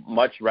they'd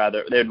much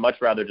rather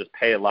just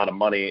pay a lot of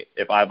money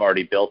if I've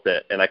already built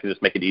it and I can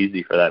just make it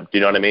easy for them. Do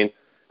you know what I mean?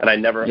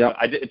 And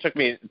it took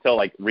me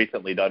until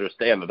recently to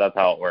understand that that's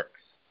how it works.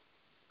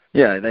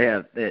 Yeah,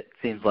 it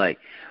seems like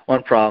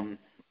one problem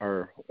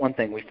or one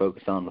thing we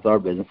focus on with our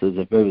businesses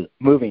is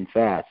moving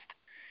fast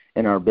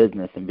in our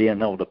business and being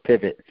able to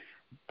pivot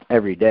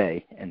every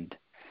day. And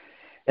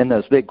in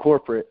those big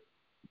corporate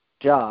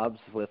jobs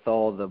with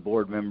all the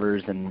board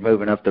members and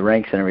moving up the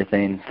ranks and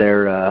everything,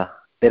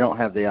 they don't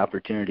have the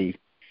opportunity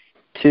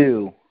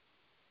to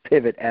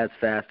pivot as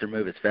fast or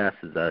move as fast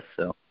as us.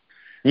 So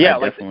yeah,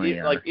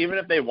 even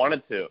if they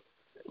wanted to,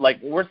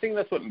 we're seeing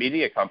this with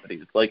media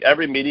companies.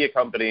 Every media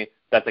company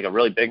that's a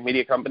really big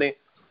media company,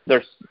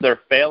 they're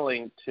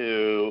failing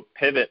to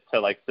pivot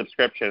to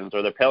subscriptions,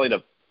 or they're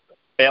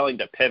failing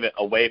to pivot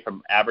away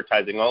from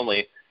advertising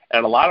only.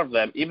 And a lot of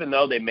them, even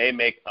though they may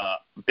make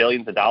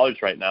billions of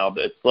dollars right now,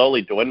 it's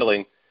slowly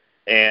dwindling,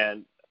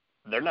 and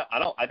they're not.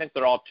 I think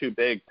they're all too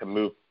big to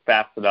move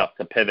fast enough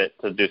to pivot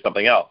to do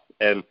something else.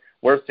 And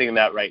we're seeing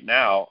that right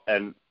now.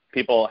 And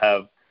people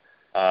have.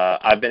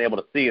 I've been able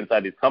to see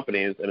inside these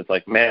companies, and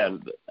it's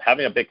man,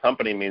 having a big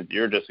company means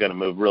you're just going to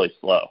move really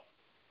slow.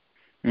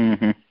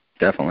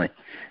 Definitely.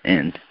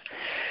 And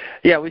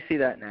yeah, we see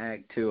that in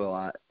ag too a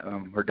lot.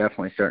 We're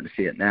definitely starting to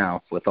see it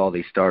now with all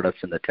these startups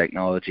and the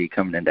technology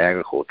coming into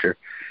agriculture.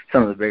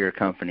 Some of the bigger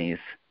companies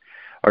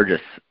are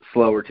just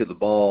slower to the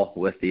ball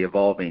with the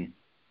evolving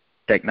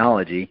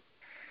technology,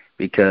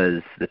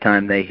 because the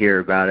time they hear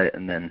about it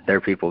and then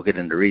their people get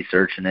into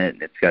researching it,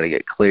 and it's got to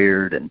get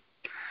cleared and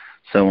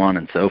so on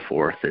and so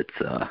forth. It's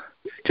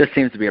just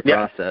seems to be a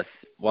process,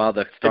 while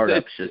the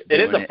startups just doing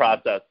it. It is a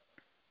process.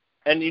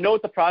 And you know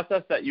what the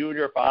process that you and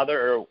your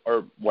father,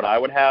 or what I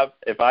would have,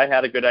 if I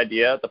had a good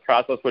idea, the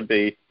process would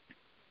be,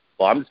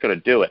 well, I'm just going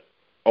to do it.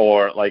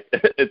 Or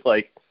it's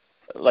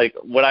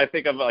when I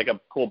think of a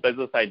cool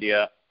business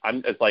idea,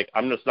 I'm not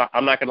going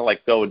to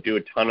go and do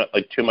a ton of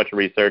too much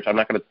research. I'm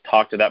not going to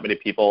talk to that many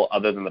people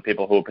other than the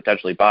people who will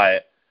potentially buy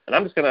it. And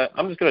I'm just going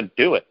to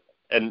do it.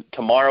 And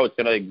tomorrow it's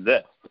going to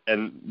exist.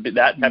 And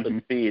that type of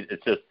speed,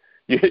 it's just,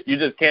 you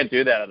just can't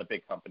do that at a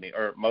big company,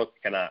 or most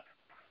cannot.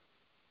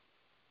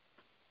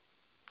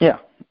 Yeah,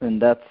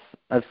 and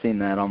I've seen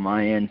that on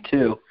my end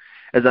too,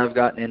 as I've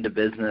gotten into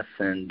business,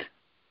 and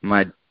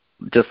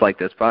just like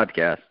this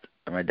podcast,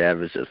 my dad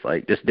was just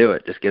just do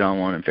it, just get on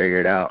one and figure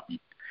it out. And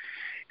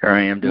here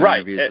I am doing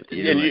interviews with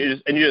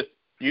you. And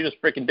you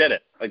just freaking did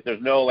it.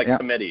 There's no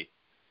committee.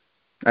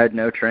 I had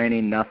no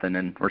training, nothing,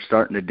 and we're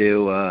starting to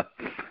do.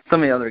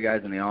 Some of the other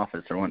guys in the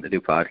office are wanting to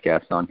do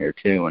podcasts on here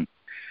too, and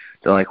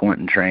they're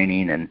wanting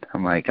training, and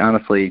I'm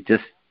honestly,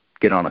 just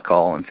get on a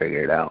call and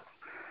figure it out.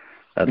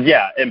 And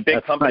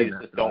big companies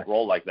just don't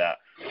roll like that.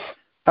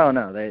 Oh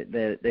no,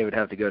 they would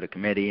have to go to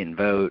committee and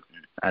vote.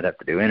 And I'd have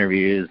to do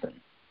interviews, and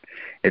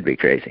it'd be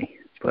crazy.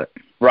 But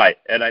right,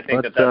 and I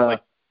think that's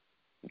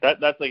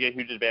like a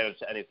huge advantage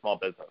to any small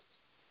business.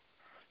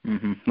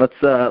 Mm-hmm.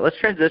 Let's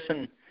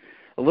transition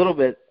a little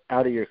bit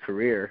out of your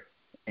career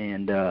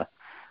and a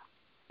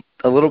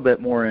little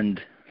bit more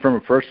from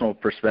a personal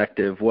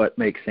perspective, what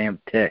makes Sam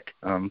tick?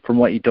 From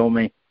what you told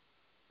me,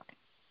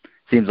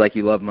 seems like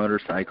you love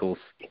motorcycles.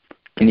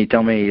 Can you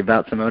tell me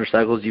about some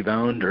motorcycles you've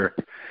owned, or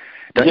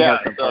don't you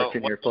have some parts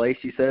in your place,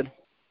 you said?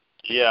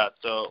 Yeah,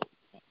 so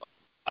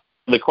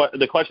the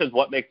question is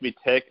what makes me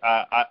tick.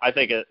 I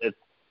think it's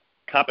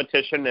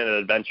competition and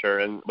adventure.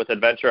 And with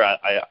adventure,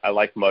 I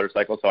like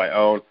motorcycles,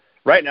 so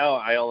right now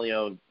I only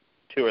own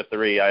 2 or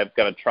 3. I've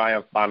got a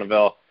Triumph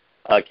Bonneville,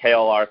 a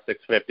KLR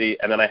 650,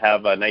 and then I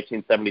have a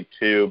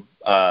 1972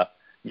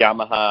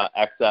 Yamaha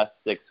XS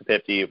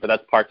 650, but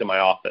that's parked in my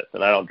office,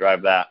 and I don't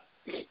drive that.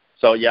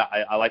 So, yeah,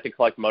 I like to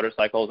collect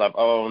motorcycles. I've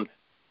owned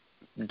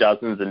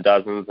dozens and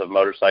dozens of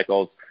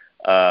motorcycles.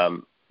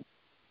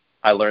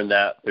 I learned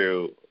that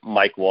through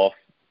Mike Wolf,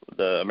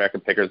 the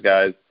American Pickers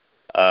guys.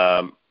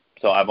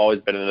 So I've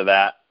always been into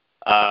that.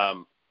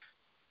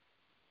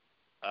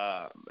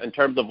 In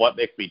terms of what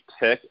makes me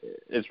tick,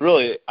 it's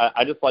really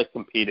I just like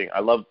competing. I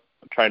love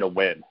trying to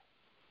win.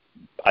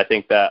 I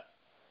think that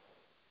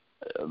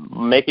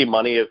making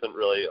money isn't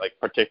really like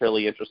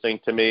particularly interesting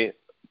to me,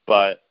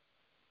 but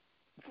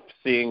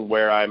seeing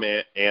where I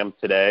am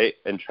today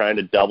and trying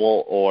to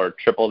double or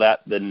triple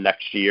that the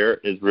next year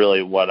is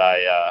really what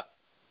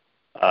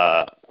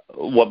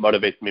what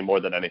motivates me more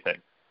than anything.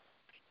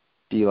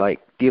 Do you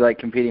like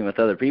competing with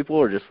other people,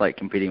 or just like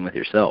competing with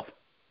yourself?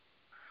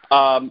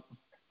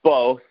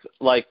 Both.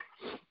 Like,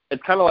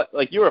 it's kind of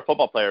like you were a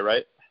football player,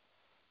 right?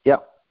 Yeah.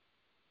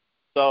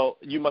 So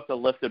you must have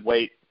lifted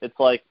weight. It's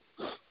like,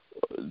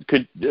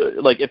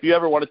 if you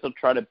ever wanted to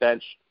try to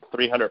bench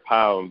 300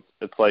 pounds,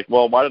 it's like,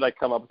 well, why did I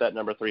come up with that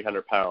number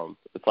 300 pounds?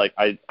 It's like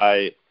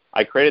I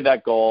created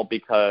that goal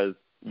because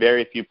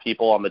very few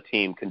people on the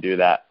team can do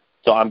that.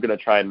 So I'm going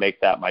to try and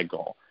make that my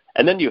goal.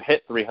 And then you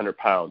hit 300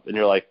 pounds, and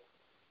you're like,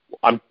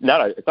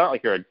 it's not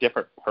like you're a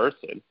different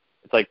person.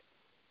 It's like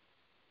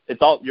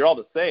you're all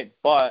the same,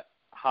 but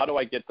how do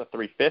I get to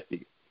 350?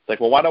 It's like,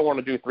 well, why do I want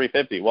to do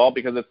 350? Well,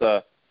 because it's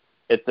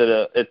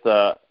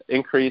a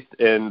increase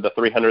in the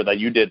 300 that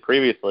you did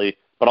previously,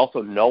 but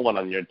also no one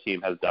on your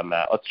team has done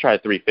that. Let's try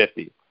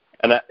 350,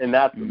 and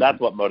that's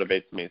what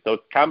motivates me. So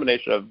it's a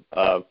combination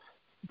of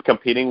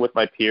competing with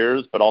my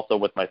peers, but also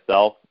with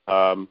myself.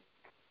 I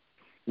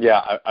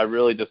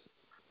really just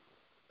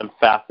am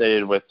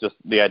fascinated with just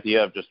the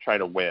idea of just trying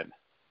to win.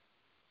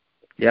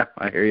 Yeah,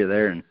 I hear you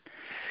there, and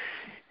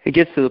it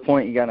gets to the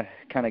point you gotta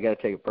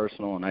take it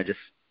personal. And I just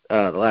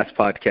the last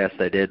podcast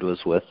I did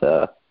was with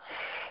a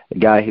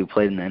guy who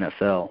played in the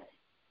NFL,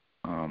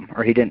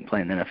 or he didn't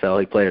play in the NFL.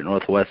 He played at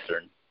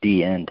Northwestern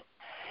D end,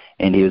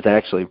 and he was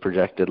actually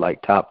projected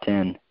like top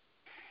 10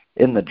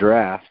 in the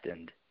draft,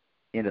 and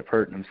he ended up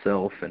hurting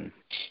himself and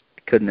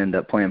couldn't end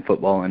up playing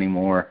football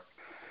anymore.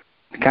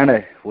 Kind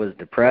of was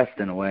depressed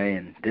in a way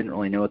and didn't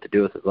really know what to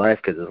do with his life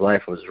because his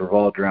life was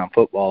revolved around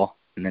football,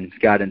 and then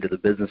got into the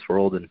business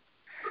world and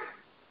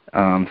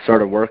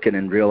started working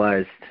and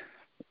realized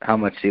how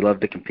much he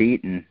loved to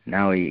compete. And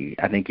now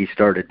I think he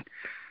started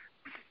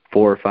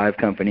 4 or 5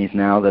 companies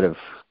now that have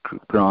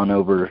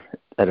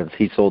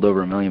he sold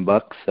over $1 million.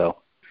 So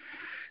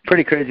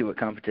pretty crazy what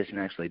competition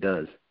actually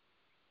does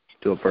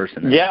to a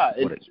person. Yeah,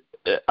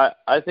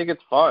 I think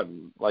it's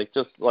fun. Like,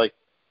 just like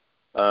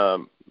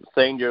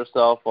saying to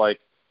yourself, like,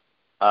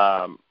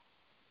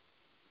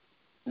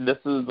 this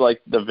is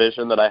like the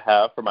vision that I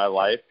have for my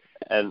life,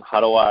 and how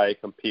do I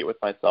compete with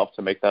myself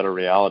to make that a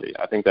reality?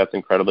 I think that's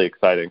incredibly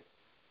exciting.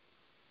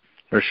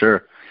 For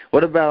sure.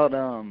 What about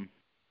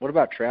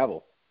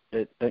travel?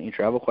 Don't you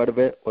travel quite a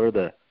bit? What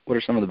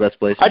are some of the best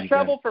places? I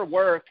travel for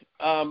work.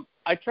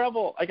 I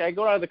travel, like, I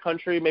go out of the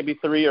country maybe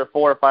 3 or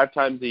 4 or 5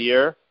 times a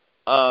year.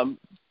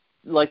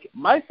 Like,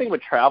 my thing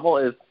with travel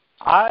is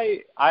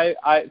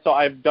so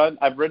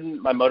I've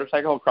ridden my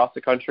motorcycle across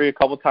the country a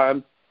couple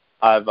times.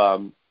 I've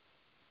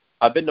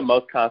been to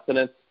most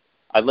continents.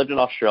 I lived in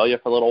Australia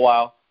for a little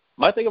while.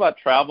 My thing about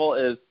travel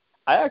is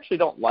I actually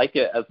don't like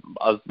it as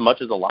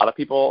much as a lot of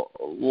people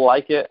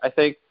like it, I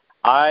think.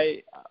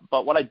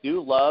 But what I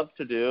do love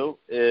to do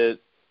is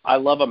I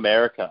love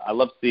America. I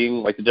love seeing,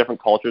 like, the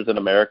different cultures in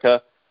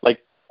America. Like,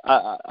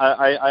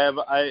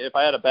 if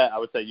I had a bet, I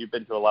would say you've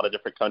been to a lot of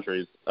different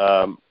countries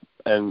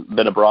and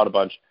been abroad a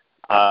bunch.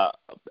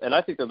 And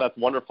I think that's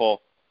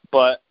wonderful.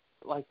 But,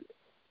 like,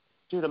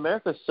 dude,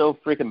 America's so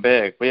freaking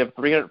big. We have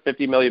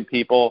 350 million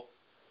people.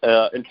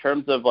 In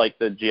terms of, like,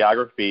 the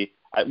geography,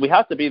 we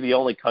have to be the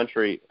only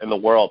country in the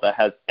world that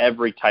has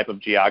every type of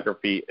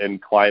geography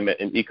and climate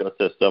and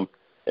ecosystem.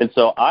 And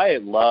so I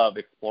love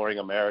exploring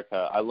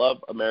America. I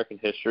love American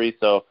history.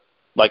 So,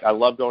 like, I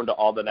love going to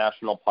all the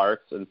national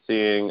parks and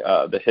seeing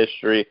the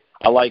history.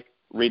 I like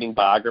reading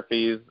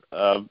biographies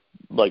of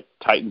like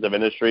titans of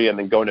industry, and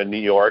then going to New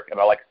York, and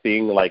I like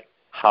seeing like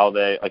how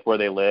they like where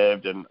they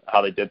lived and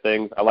how they did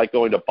things. I like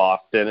going to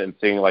Boston and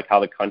seeing like how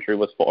the country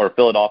was, or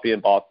Philadelphia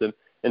and Boston,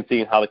 and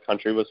seeing how the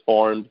country was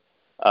formed.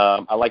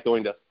 I like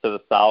going to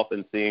the South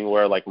and seeing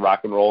where like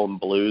rock and roll and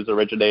blues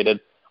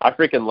originated. I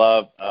freaking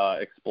love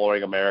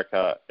exploring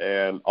America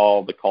and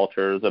all the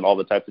cultures and all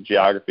the types of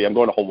geography. I'm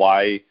going to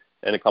Hawaii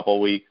in a couple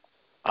of weeks.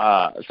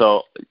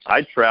 So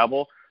I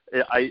travel.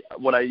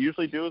 What I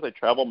usually do is I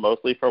travel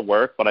mostly for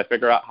work, but I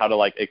figure out how to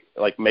like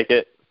make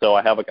it so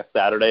I have like a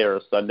Saturday or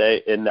a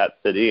Sunday in that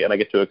city and I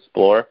get to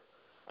explore.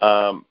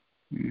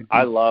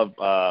 I love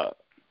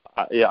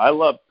I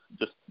love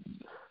just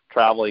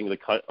traveling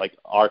like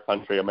our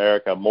country,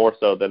 America, more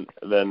so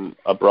than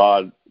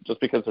abroad, just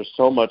because there's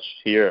so much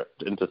here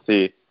and to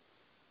see.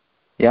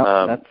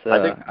 Yeah, that's.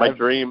 I think my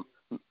dream.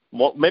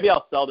 Well, maybe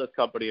I'll sell this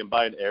company and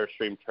buy an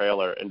Airstream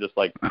trailer and just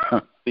like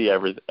see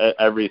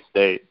every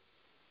state.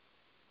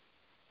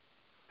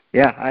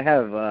 Yeah, I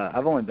have.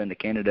 I've only been to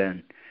Canada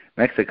and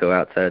Mexico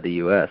outside of the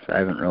U.S. I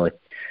haven't really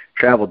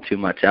traveled too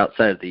much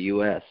outside of the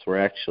U.S. We're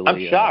actually.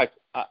 I'm shocked.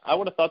 I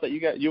would have thought that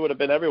you would have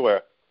been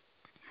everywhere.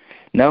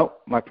 No,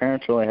 my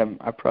parents really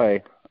haven't.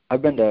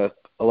 I've been to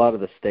a lot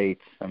of the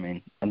states. I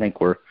mean, I think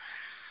we're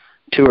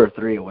 2 or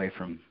 3 away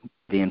from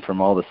being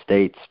from all the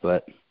states,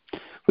 but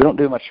we don't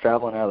do much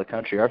traveling out of the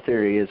country. Our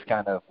theory is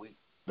kind of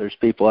there's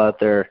people out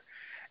there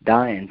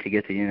dying to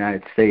get to the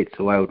United States,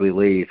 so why would we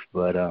leave?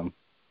 But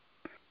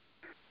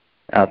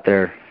out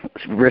there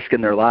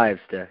risking their lives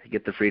to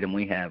get the freedom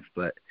we have.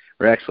 But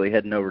we're actually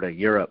heading over to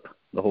Europe.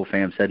 The whole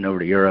fam's heading over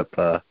to Europe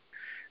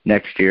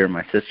next year.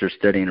 My sister's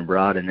studying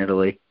abroad in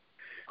Italy.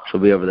 She'll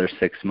be over there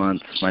 6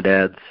 months. My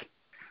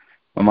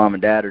mom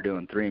and dad are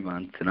doing 3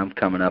 months, and I'm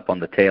coming up on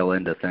the tail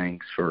end of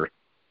things for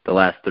the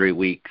last 3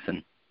 weeks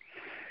and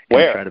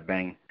try to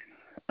bang.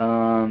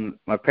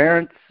 My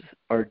parents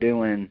are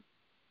doing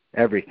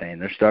everything.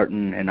 They're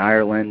starting in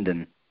Ireland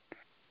and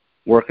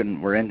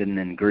we're ending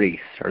in Greece,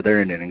 or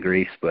they're ending in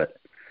Greece, but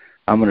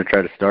I'm going to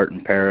try to start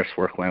in Paris,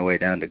 work my way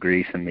down to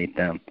Greece and meet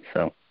them.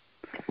 So.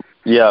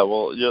 Yeah,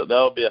 well,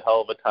 that'll be a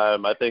hell of a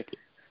time. I think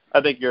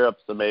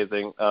Europe's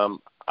amazing.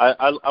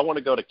 I want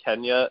to go to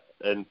Kenya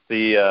and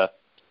see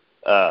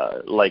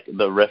like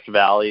the Rift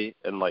Valley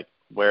and like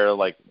where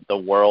like the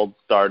world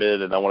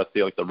started, and I want to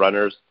see like the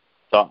runners.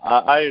 So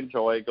I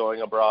enjoy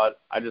going abroad.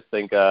 I just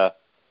think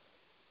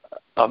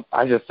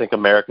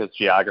America's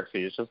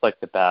geography is just like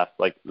the best.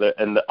 Like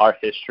our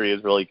history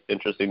is really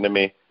interesting to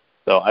me.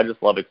 So I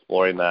just love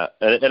exploring that.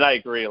 And I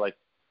agree. Like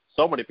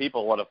so many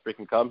people want to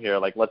freaking come here.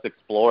 Like let's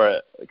explore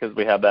it because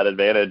we have that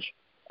advantage.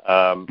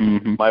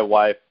 My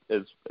wife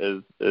is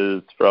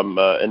from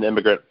an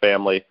immigrant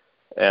family,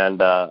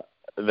 and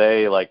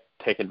they like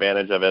take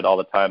advantage of it all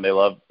the time. They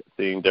love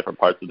seeing different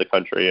parts of the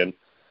country, and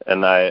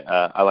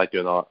I like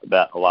doing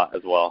that a lot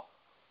as well.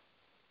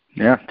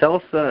 Yeah, tell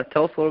us a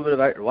little bit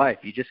about your wife.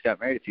 You just got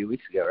married a few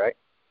weeks ago, right?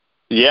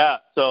 Yeah.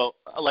 So,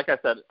 like I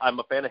said, I'm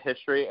a fan of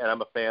history, and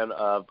I'm a fan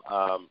of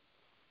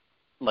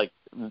like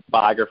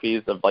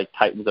biographies of like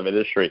titans of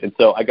industry. And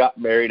so I got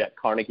married at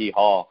Carnegie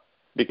Hall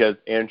because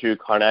Andrew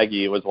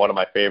Carnegie was one of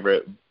my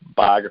favorite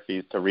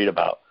biographies to read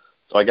about.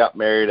 So I got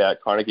married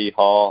at Carnegie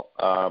Hall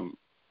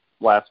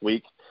last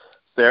week.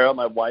 Sarah,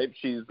 my wife,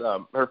 she's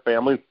her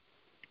family's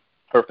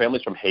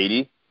from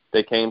Haiti.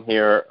 They came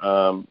here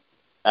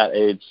at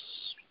age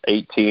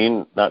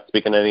 18, not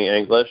speaking any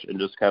English, and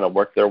just kind of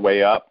worked their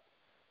way up.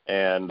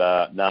 And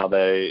now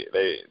they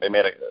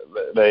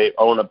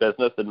own a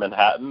business in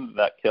Manhattan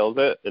that kills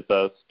it. It's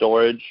a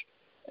storage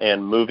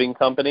and moving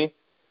company,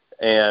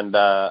 and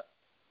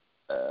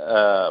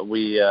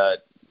we,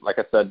 like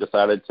I said,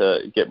 decided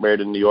to get married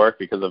in New York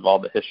because of all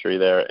the history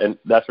there, and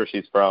that's where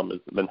she's from,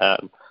 is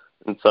Manhattan.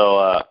 And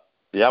so,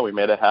 yeah, we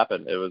made it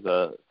happen. It was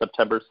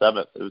September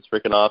 7th. It was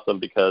freaking awesome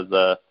because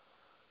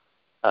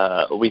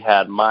we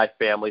had my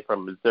family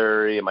from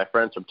Missouri and my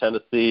friends from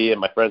Tennessee and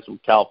my friends from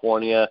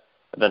California,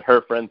 and then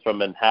her friends from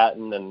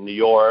Manhattan and New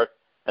York,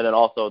 and then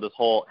also this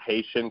whole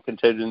Haitian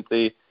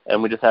contingency.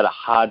 And we just had a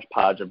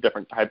hodgepodge of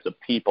different types of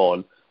people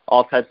and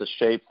all types of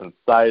shapes and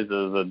sizes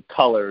and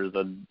colors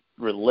and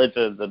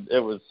religions. And it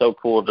was so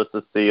cool just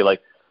to see,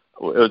 like,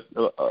 it was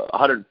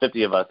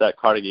 150 of us at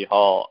Carnegie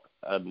Hall,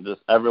 and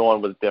just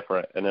everyone was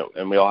different,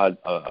 and we all had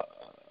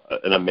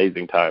an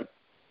amazing time.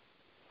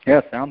 Yeah,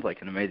 it sounds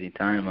like an amazing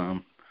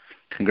time.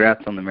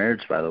 Congrats on the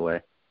marriage, by the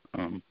way.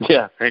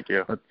 Yeah, thank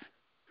you.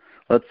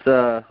 Let's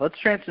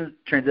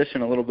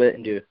transition a little bit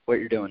into what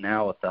you're doing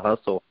now with the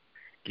Hustle.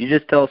 Can you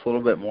just tell us a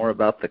little bit more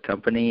about the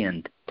company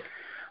and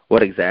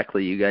what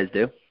exactly you guys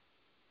do?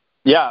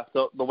 Yeah,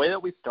 so the way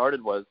that we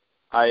started was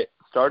I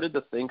started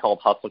this thing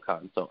called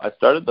HustleCon. So I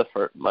started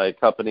my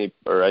company,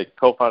 or I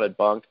co-founded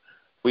Bunk.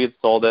 We had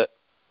sold it.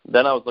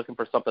 Then I was looking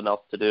for something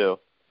else to do.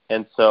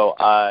 And so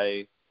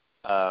I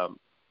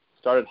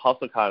started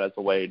HustleCon as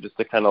a way just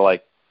to kind of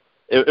like,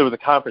 it was a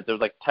conference. It was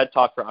like TED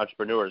Talk for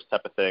entrepreneurs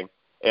type of thing.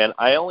 And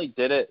I only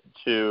did it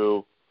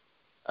to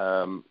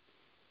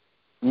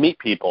meet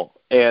people.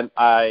 And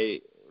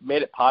I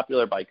made it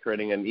popular by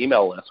creating an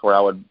email list where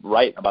I would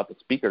write about the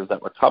speakers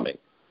that were coming.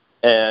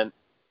 And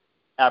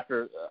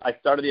after I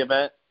started the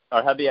event,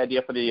 or had the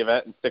idea for the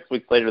event, and 6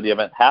 weeks later the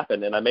event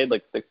happened, and I made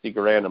like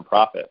 $60,000 in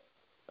profit.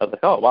 I was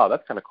like, oh, wow,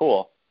 that's kind of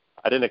cool.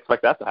 I didn't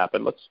expect that to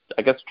happen. Let's,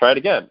 I guess, try it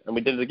again. And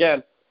we did it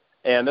again.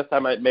 And this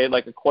time I made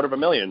like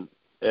 $250,000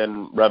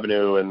 in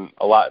revenue and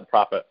a lot in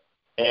profit.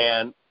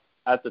 And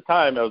at the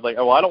time, I was like,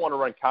 oh, well, I don't want to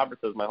run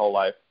conferences my whole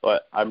life,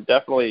 but I'm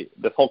definitely,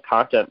 this whole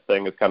content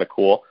thing is kind of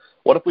cool.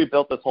 What if we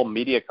built this whole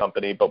media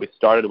company, but we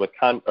started with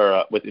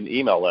with an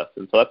email list?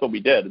 And so that's what we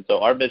did. And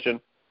so our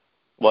vision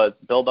was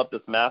build up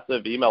this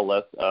massive email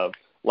list of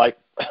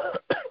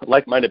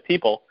like-minded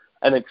people,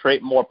 and then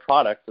create more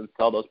products and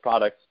sell those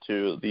products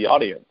to the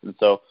audience. And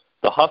so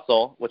The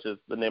Hustle, which is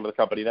the name of the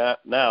company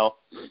now,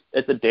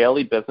 it's a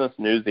daily business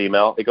news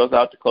email. It goes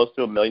out to close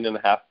to 1.5 million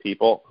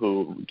people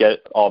who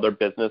get all their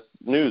business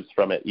news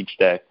from it each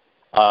day.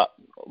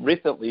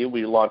 Recently,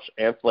 we launched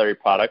ancillary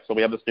products. So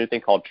we have this new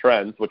thing called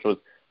Trends, which was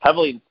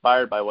heavily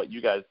inspired by what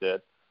you guys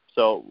did.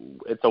 So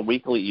it's a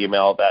weekly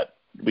email that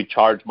we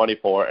charge money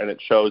for, and it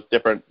shows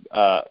different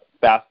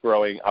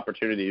fast-growing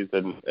opportunities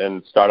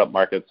in startup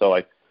markets. So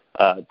like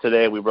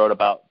today we wrote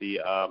about the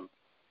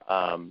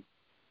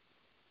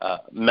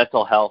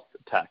mental health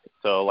tech.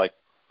 So like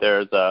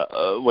there's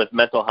with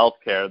mental health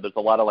care, there's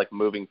a lot of like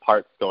moving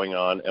parts going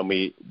on, and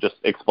we just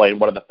explain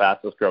what are the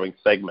fastest growing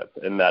segments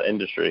in that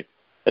industry.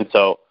 And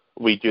so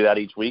we do that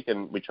each week,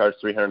 and we charge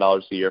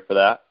 $300 a year for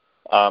that.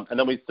 And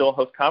then we still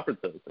host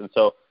conferences. And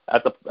so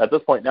at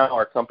this point now,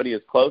 our company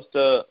is close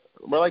to,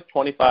 we're like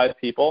 25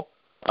 people.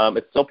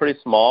 It's still pretty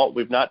small.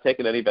 We've not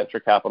taken any venture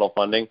capital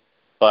funding,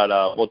 but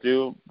we'll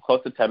do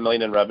close to $10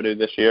 million in revenue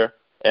this year.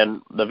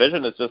 And the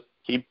vision is just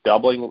keep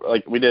doubling.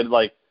 Like we did,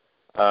 like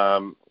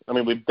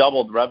we've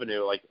doubled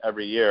revenue like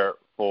every year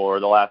for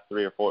the last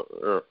 3 or 4.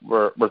 Or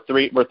we're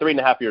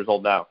 3.5 years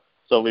old now,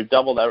 so we've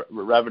doubled that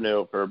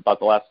revenue for about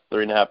the last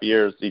 3.5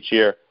 years each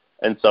year.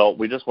 And so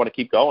we just want to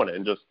keep going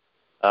and just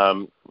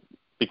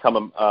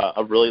become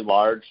a really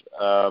large,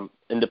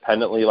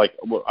 independently, like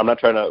I'm not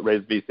trying to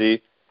raise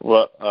VC,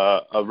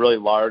 a really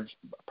large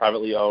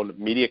privately owned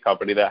media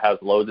company that has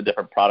loads of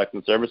different products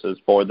and services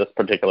for this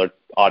particular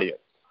audience.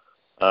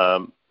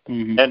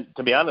 And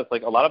to be honest,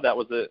 like a lot of that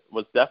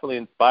was definitely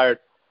inspired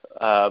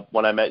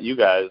when I met you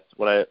guys.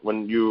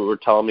 When you were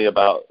telling me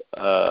about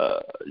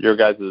your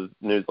guys'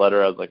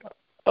 newsletter, I was like,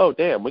 oh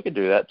damn, we could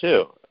do that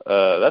too.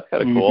 That's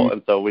kind of cool.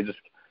 And so we just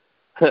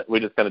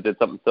kind of did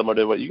something similar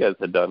to what you guys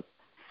had done.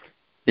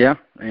 Yeah,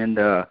 and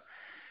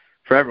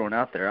for everyone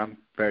out there, I'm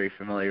very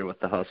familiar with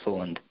The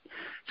Hustle, and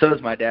so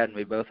is my dad, and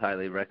we both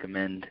highly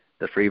recommend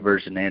the free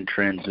version and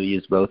Trends. We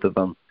use both of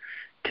them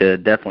to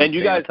definitely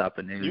stay on top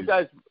of news. You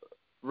guys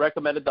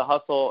recommended The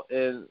Hustle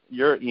in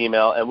your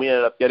email, and we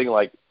ended up getting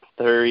like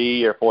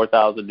 3,000 or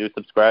 4,000 new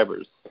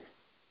subscribers.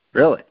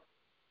 Really?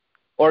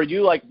 Or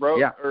you like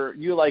wrote, or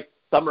you like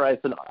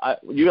summarized I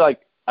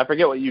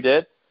forget what you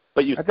did,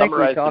 but you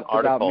summarized an article.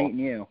 I think we talked about meeting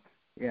you.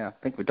 Yeah, I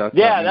think we talked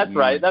about Yeah, that's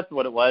right. That's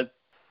what it was.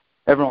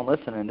 Everyone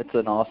listening, it's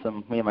an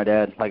awesome, me and my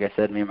dad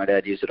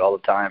use it all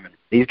the time, and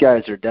these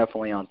guys are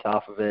definitely on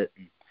top of it.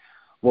 And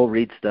we'll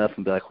read stuff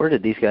and be like, where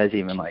did these guys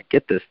even like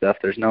get this stuff?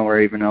 There's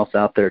nowhere even else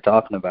out there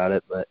talking about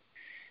it. But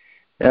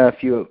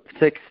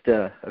 6 hours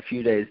to a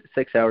few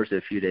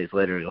days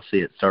later, you'll see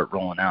it start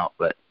rolling out.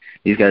 But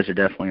these guys are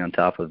definitely on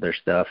top of their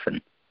stuff,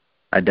 and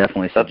I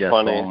definitely suggest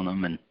following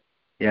them. And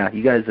yeah,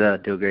 you guys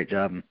do a great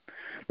job, and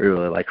we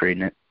really like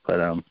reading it.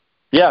 But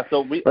yeah,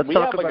 so we have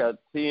like a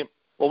team.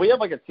 Well, we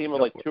have like a team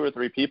of like 2 or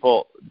 3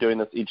 people doing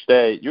this each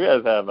day. You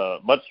guys have a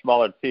much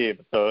smaller team,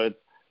 so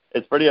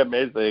it's pretty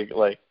amazing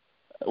like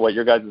what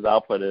your guys'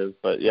 output is.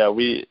 But yeah,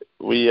 we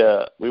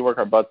work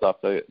our butts off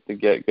to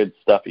get good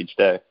stuff each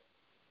day.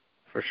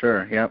 For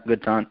sure, yeah,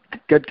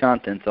 good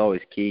content's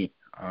always key.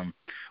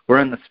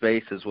 We're in the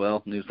space as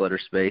well, newsletter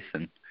space,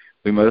 and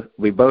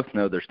we both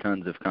know there's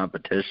tons of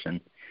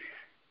competition.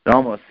 It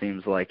almost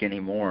seems like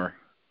anymore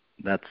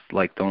that's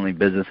like the only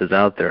businesses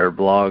out there are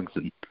blogs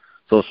and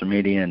social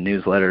media and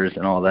newsletters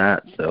and all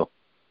that. So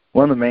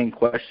one of the main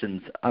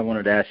questions I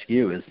wanted to ask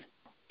you is,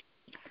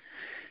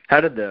 how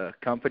did the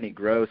company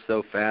grow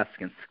so fast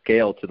and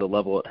scale to the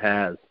level it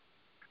has?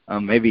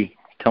 Maybe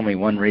tell me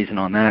one reason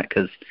on that,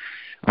 because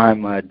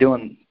I'm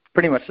doing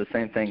pretty much the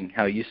same thing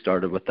how you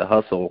started with The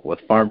Hustle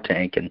with Farm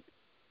Tank, and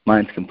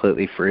mine's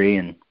completely free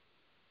and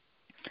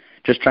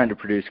just trying to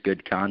produce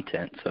good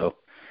content. So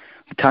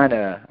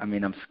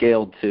I'm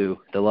scaled to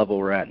the level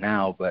we're at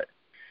now, but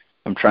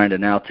I'm trying to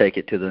now take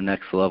it to the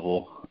next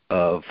level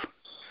of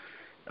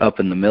up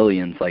in the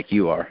millions like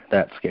you are,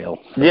 that scale.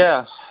 So.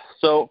 Yeah.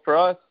 So for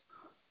us,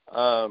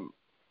 a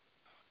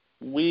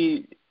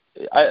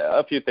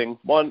few things.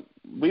 One,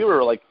 we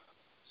were like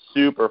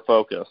super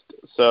focused.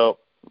 So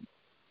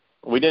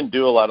we didn't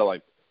do a lot of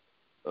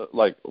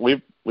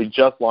we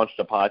just launched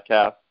a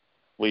podcast.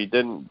 We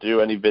didn't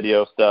do any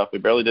video stuff. We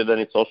barely did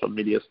any social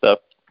media stuff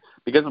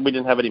because we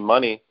didn't have any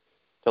money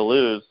to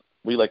lose.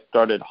 We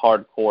started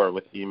hardcore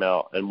with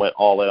email and went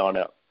all in on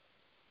it.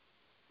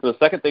 The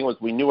second thing was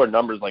we knew our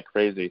numbers like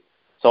crazy.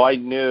 So I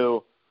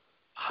knew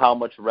how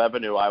much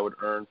revenue I would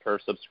earn per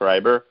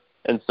subscriber.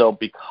 And so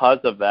because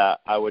of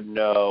that, I would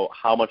know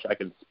how much I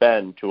could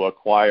spend to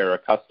acquire a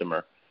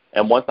customer.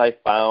 And once I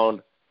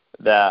found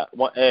that,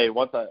 once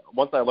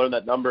I learned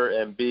that number,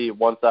 and B,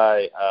 once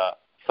I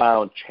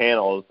found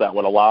channels that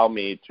would allow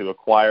me to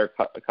acquire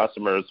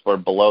customers for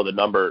below the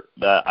number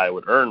that I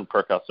would earn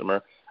per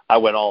customer, I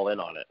went all in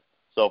on it.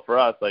 So for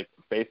us, like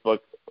Facebook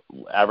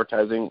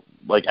advertising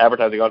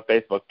on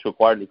Facebook to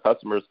acquire new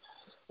customers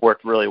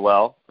worked really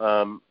well.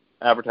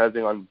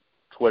 Advertising on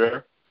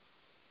Twitter,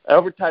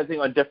 advertising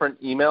on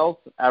different emails,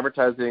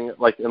 advertising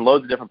like in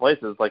loads of different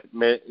places. We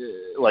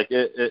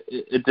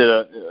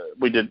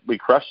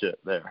crushed it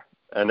there,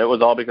 and it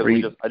was all because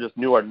I just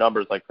knew our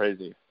numbers like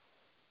crazy.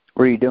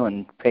 Were you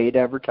doing paid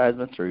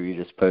advertisements, or were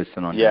you just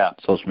posting on your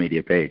social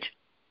media page?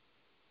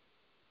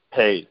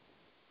 Paid,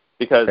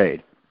 because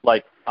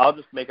like I'll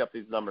just make up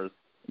these numbers.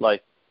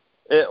 Let's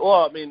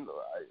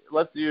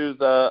use.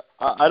 I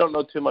don't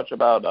know too much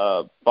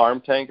about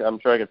Farm Tank. I'm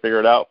sure I can figure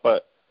it out.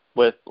 But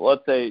with,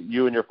 let's say,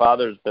 you and your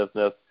father's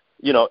business,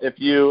 if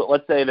you,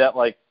 let's say that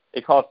like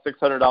it costs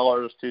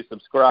 $600 to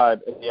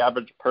subscribe, and the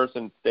average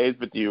person stays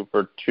with you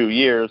for 2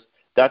 years,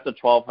 that's a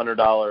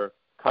 $1,200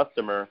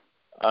 customer.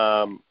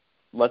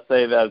 Let's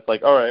say that it's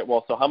like, all right,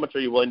 well, so how much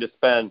are you willing to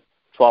spend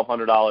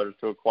 $1,200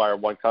 to acquire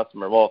one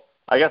customer? Well,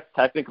 I guess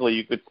technically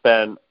you could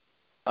spend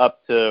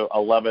up to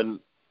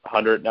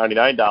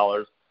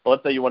 $1,199. But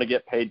let's say you want to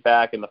get paid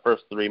back in the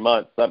first 3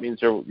 months. That means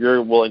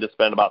you're willing to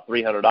spend about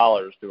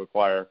 $300 to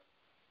acquire,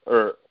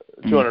 or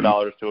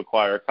 $200 to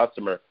acquire a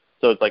customer.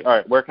 So it's like, all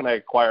right, where can I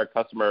acquire a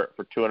customer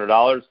for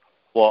 $200?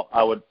 Well,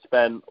 I would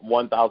spend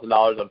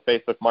 $1,000 on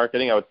Facebook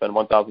marketing. I would spend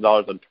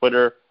 $1,000 on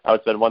Twitter. I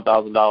would spend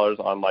 $1,000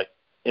 on like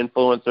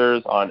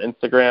influencers on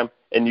Instagram,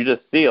 and you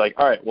just see like,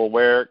 all right, well,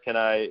 where can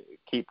I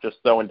keep just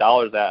throwing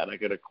dollars at and I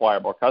could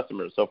acquire more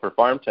customers? So for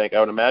Farm Tank, I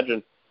would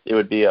imagine it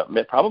would be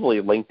probably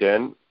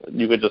LinkedIn.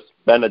 You could just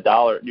spend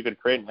 $1. You could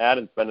create an ad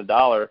and spend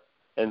 $1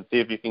 and see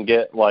if you can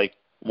get one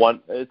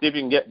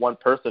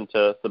person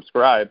to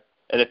subscribe.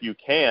 And if you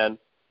can,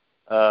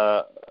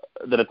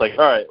 then it's like,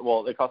 all right,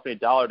 well, it cost me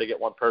 $1 to get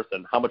one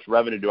person. How much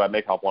revenue do I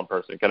make off one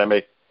person? Can I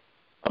make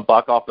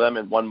 $1 off them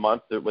in 1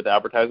 month with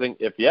advertising?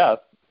 If yes,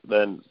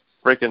 then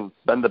freaking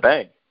spend the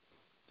bank.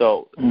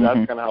 So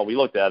that's kind of how we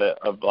looked at it.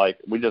 I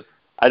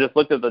just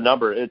looked at the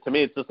number. To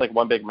me, it's just like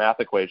one big math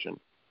equation.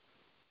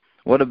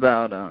 What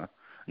about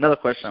another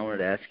question I wanted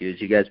to ask you is,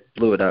 you guys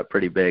blew it up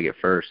pretty big at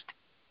first.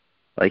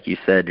 Like you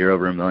said, you're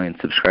over 1 million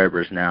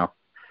subscribers now.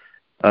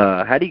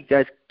 How do you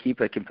guys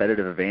keep a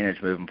competitive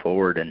advantage moving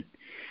forward and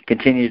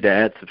continue to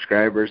add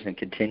subscribers and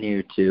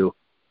continue to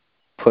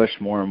push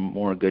more and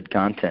more good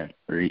content?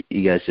 Or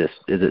you guys is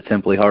it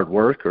simply hard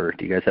work, or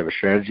do you guys have a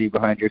strategy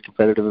behind your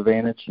competitive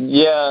advantage?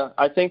 Yeah,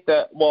 I think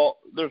that, well,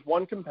 there's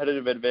one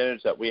competitive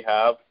advantage that we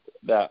have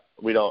that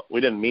we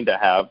didn't mean to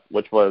have,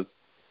 which was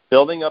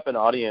building up an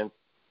audience.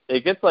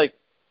 It gets like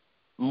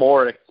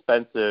more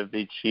expensive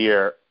each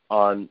year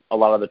on a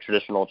lot of the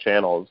traditional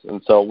channels.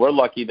 And so we're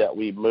lucky that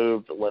we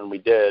moved when we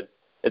did.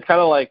 It's kind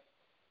of like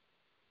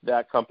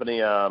that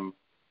company,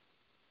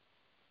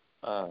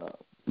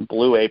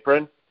 Blue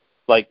Apron.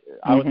 Like,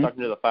 I was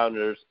talking to the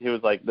founders. He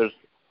was like, there's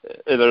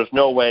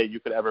no way you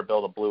could ever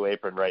build a Blue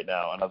Apron right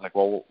now. And I was like,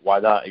 well, why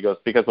not? He goes,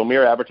 because when we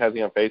were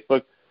advertising on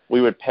Facebook,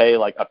 we would pay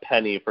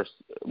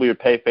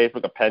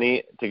Facebook a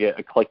penny to get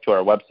a click to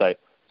our website.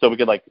 So we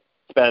could like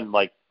spend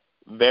like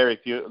very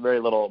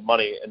little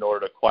money in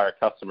order to acquire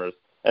customers.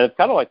 And it's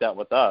kind of like that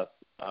with us.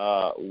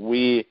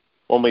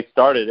 When we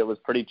started, it was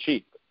pretty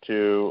cheap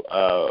to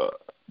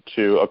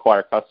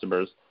acquire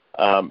customers.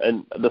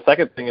 And the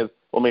second thing is,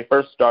 when we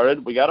first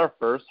started, we got our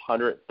first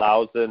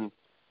 100,000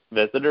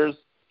 visitors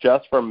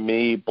just from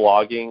me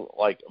blogging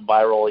like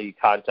viral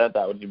content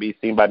that would be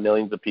seen by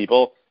millions of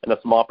people, and a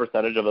small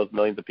percentage of those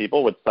millions of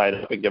people would sign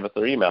up and give us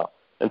their email.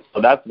 And so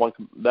that's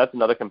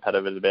another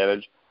competitive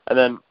advantage. And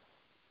then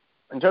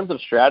in terms of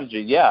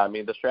strategy,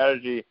 the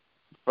strategy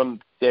from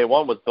day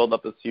one was build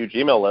up this huge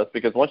email list,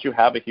 because once you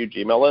have a huge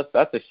email list,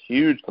 that's a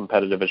huge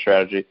competitive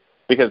strategy,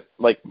 because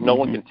like no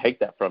one can take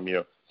that from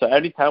you. So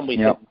anytime we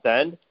hit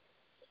send,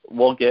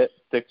 we'll get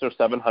 600,000 or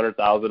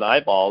 700,000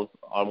 eyeballs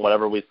on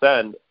whatever we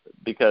send,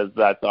 because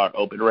that's our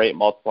open rate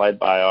multiplied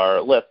by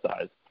our list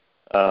size.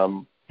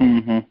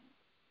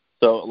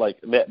 So like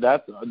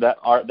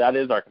that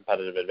is our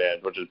competitive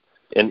advantage, which is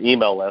an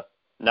email list.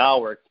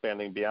 Now we're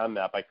expanding beyond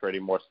that by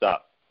creating more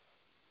stuff.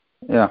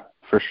 Yeah,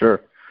 for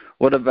sure.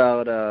 What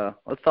about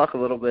let's talk a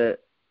little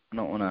bit. I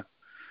don't want to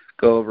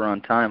go over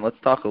on time. Let's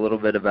talk a little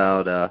bit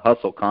about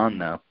HustleCon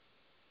now.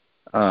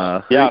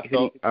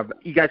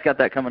 You guys got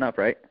that coming up,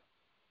 right?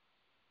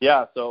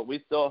 Yeah, so we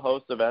still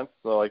host events.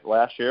 So like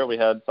last year, we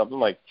had something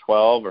like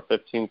 12 or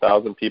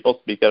 15,000 people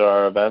speak at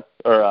our events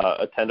or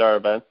attend our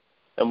events,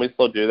 and we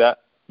still do that.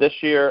 This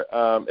year,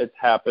 it's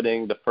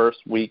happening the first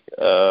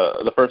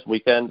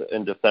weekend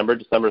in December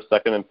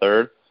 2nd and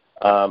 3rd.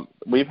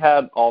 We've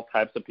had all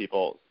types of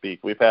people speak.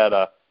 We've had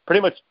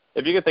pretty much,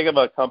 if you can think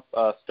of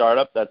a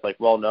startup that's like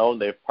well known,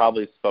 they've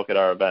probably spoke at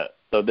our event.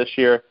 So this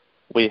year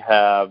we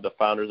have the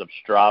founders of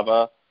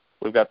Strava,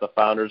 We've got the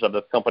founders of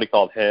this company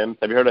called Hims.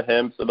 Have you heard of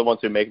Hims? They're the ones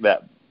who make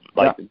that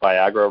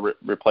Viagra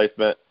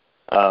replacement.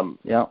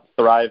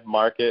 Thrive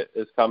Market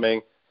is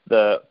coming.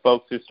 The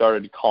folks who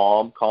started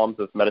Calm. Calm's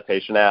this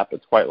meditation app.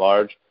 It's quite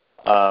large.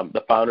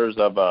 The founders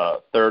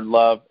of Third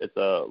Love. It's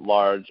a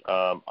large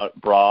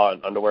bra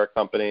and underwear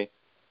company.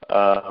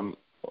 In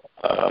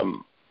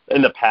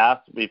the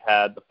past, we've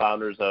had the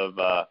founders of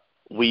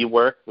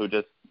WeWork, who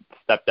just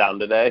stepped down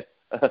today.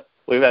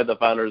 We've had the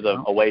founders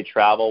of Away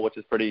Travel, which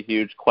is pretty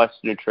huge, Quest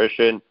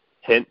Nutrition,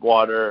 Hint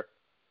Water,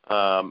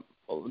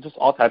 just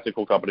all types of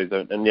cool companies.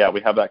 And yeah,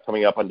 we have that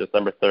coming up on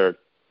December 3rd.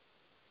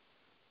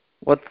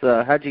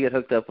 How'd you get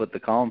hooked up with the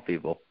Calm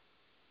people?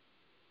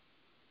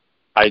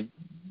 Pretty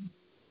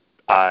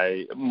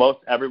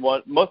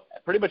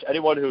much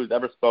anyone who's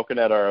ever spoken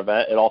at our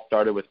event, it all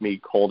started with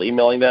me cold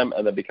emailing them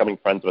and then becoming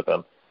friends with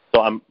them.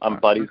 So I'm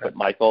buddies with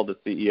Michael, the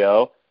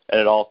CEO, and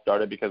it all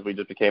started because we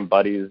just became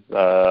buddies,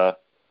 like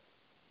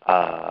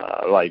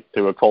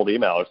through a cold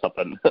email or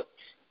something.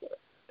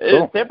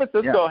 Cool. San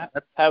Francisco has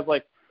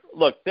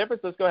San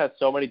Francisco has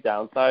so many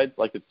downsides.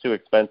 Like, it's too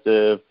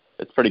expensive,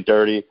 it's pretty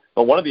dirty.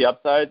 But one of the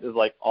upsides is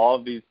like all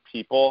of these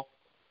people,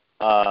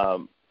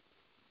 like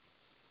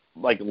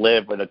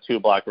live in a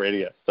 2-block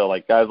radius. So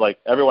like guys like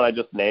everyone I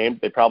just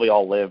named, they probably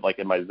all live like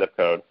in my zip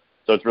code.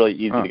 So it's really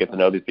easy to get to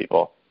know these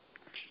people.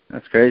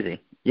 That's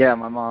crazy. Yeah,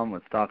 my mom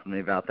was talking to me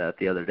about that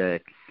the other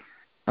day.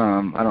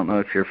 I don't know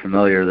if you're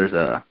familiar. There's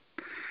a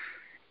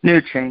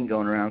new chain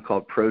going around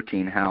called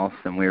Protein House,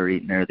 and we were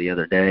eating there the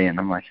other day, and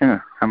I'm like,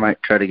 I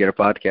might try to get a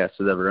podcast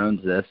with whoever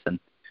owns this. And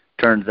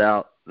turns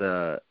out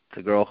the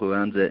girl who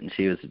owns it, and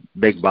she was a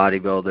big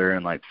bodybuilder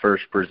and like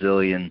first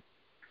Brazilian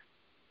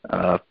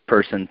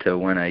person to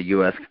win a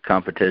U.S.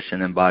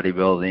 competition in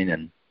bodybuilding,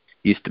 and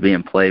used to be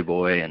in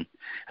Playboy. And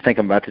I think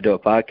I'm about to do a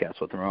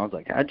podcast with her. I was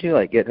like, how'd you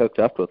like get hooked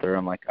up with her?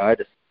 I'm like, I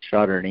just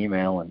shot her an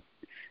email, and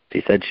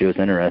she said she was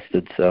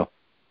interested. So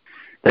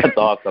that's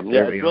awesome.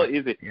 Yeah, it's real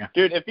easy. Yeah.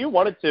 Dude, if you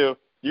wanted to,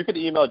 you could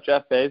email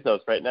Jeff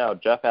Bezos right now,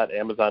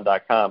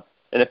 jeff@amazon.com.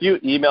 And if you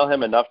email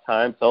him enough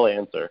times, he'll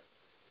answer.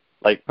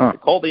 Like,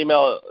 cold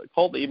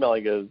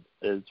emailing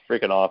is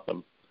freaking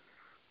awesome.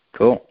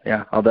 Cool.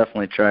 Yeah, I'll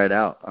definitely try it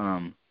out.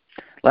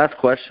 Last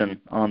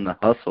question on the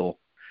hustle.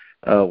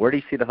 Where do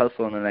you see the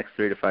hustle in the next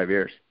 3 to 5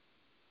 years?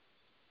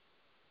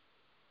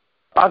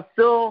 I'm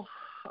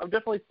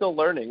definitely still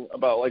learning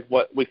about like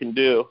what we can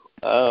do.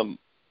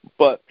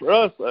 But for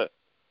us,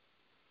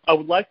 I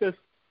would like us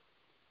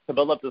to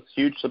build up this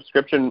huge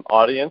subscription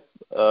audience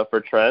for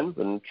Trends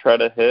and try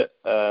to hit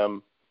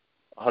 $100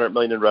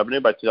 million in revenue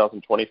by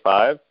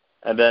 2025.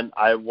 And then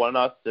I want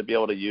us to be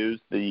able to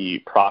use the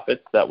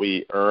profits that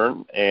we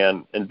earn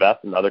and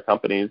invest in other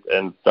companies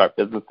and start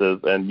businesses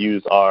and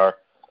use our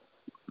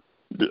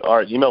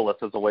email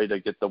list as a way to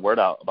get the word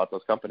out about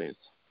those companies.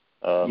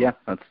 Yeah,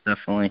 that's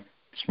definitely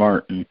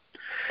smart and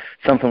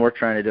something we're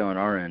trying to do on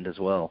our end as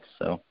well.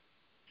 So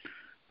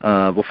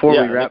before we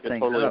wrap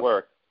things up,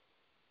 work.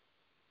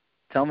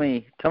 Tell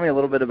me a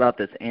little bit about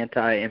this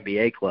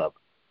anti-NBA club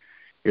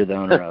you're the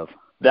owner of.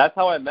 That's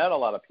how I met a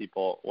lot of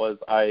people.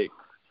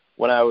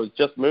 When I was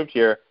just moved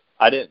here,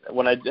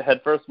 when I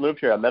had first moved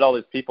here, I met all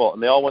these people,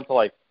 and they all went to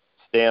like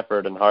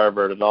Stanford and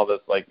Harvard and all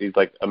this these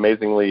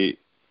amazingly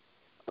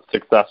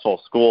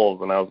successful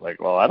schools, and I was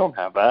like, well, I don't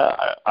have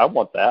that. I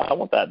want that. I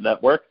want that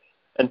network.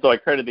 And so I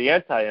created the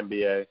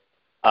Anti-MBA,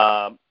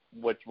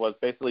 which was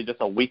basically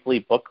just a weekly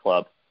book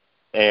club.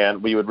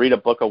 And we would read a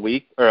book a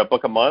week or a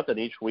book a month, and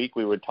each week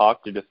we would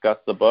talk to discuss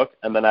the book,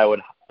 and then I would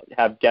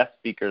have guest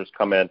speakers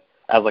come in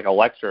as like a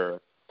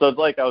lecturer. So it's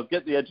like I was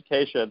getting the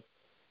education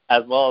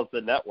as well as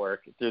the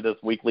network through this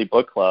weekly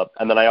book club.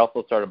 And then I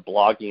also started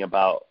blogging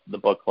about the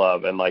book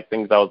club and like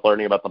things I was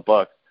learning about the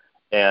book.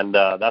 And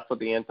that's what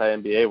the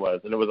Anti-MBA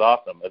was. And it was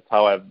awesome. It's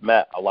how I've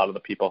met a lot of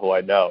the people who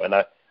I know. And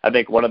I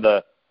think one of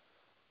the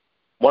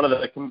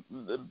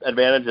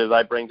advantages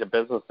I bring to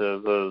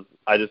businesses is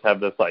I just have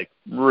this like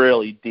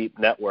really deep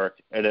network,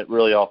 and it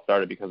really all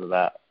started because of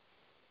that.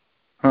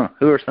 Huh.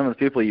 Who are some of the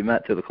people you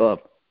met through the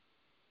club?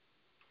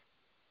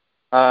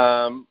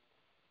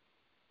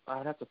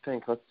 I'd have to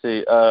think. Let's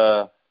see.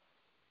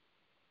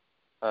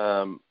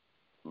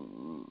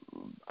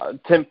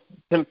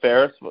 Tim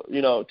Ferriss.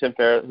 You know Tim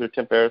Ferriss, who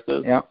Tim Ferriss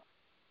is? Yeah.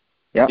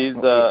 Yeah.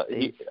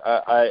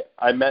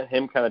 I met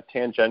him kind of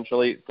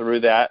tangentially through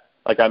that.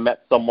 Like I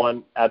met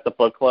someone at the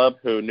book club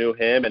who knew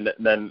him, and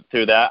then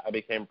through that I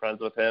became friends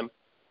with him.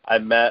 I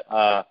met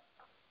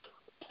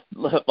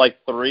like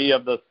 3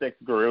 of the 6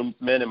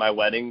 groomsmen in my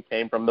wedding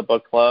came from the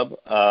book club.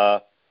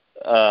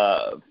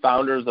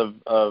 Founders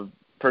of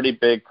pretty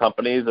big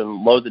companies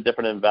and loads of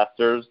different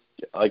investors,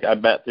 like I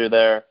met through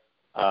there.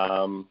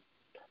 One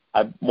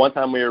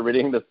time we were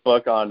reading this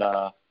book on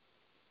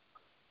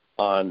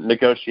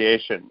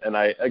negotiation, and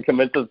I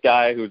convinced this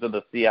guy who's in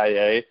the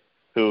CIA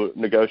who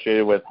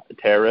negotiated with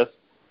terrorists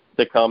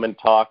to come and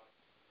talk.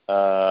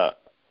 And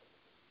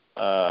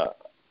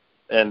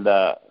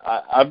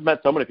I've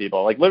met so many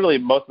people, like literally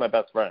most of my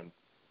best friends.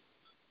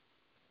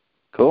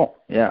 Cool.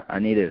 Yeah, I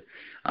need to.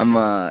 I'm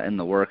in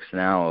the works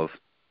now of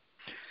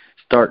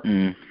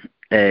starting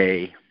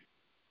a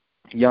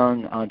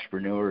young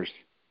entrepreneurs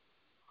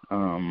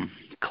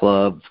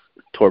club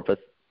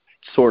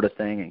sort of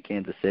thing in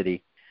Kansas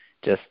City,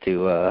 just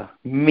to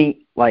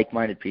meet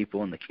like-minded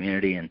people in the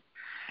community, and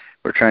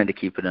we're trying to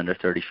keep it under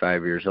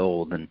 35 years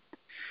old, and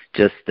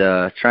just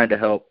trying to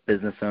help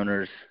business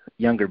owners,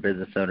 younger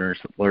business owners,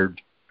 learn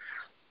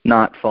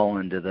not fall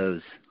into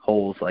those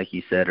holes like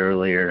you said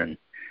earlier, and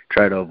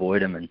try to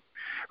avoid them and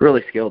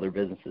really scale their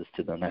businesses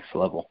to the next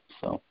level.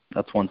 So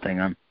that's one thing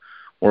I'm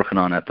working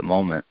on at the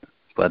moment.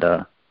 But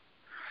I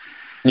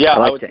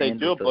would say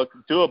do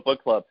a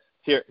book club.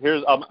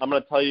 Here's I'm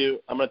going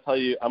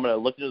to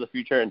look into the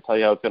future and tell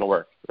you how it's going to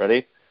work.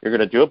 Ready? You're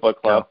going to do a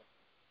book club.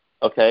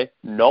 Yeah. Okay?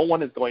 No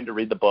one is going to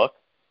read the book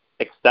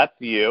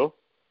except you,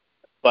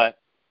 but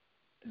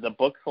the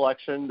book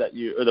selection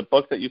the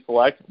books that you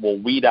select will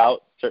weed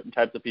out certain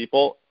types of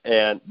people,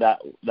 and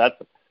that's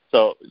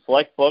so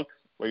select books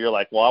where you're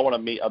like, well, I want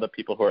to meet other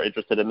people who are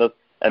interested in this,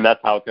 and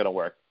that's how it's going to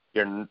work.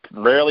 You're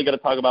rarely going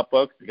to talk about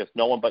books because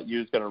no one but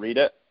you is going to read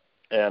it,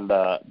 and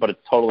but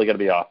it's totally going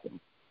to be awesome.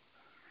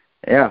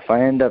 Yeah, if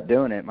I end up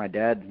doing it, my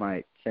dad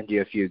might send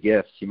you a few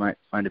gifts. You might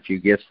find a few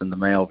gifts in the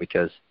mail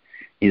because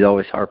he's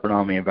always harping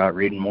on me about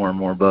reading more and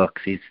more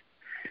books. He's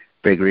a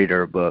big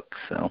reader of books,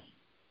 so.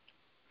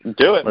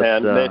 Do it,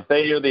 man. They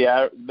say you're the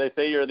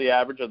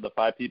average of the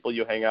 5 people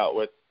you hang out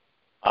with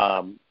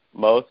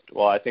most.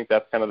 Well, I think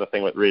that's kind of the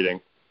thing with reading.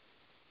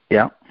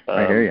 Yeah,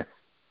 I hear you.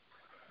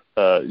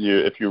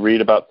 If you read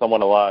about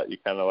someone a lot, you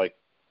kind of like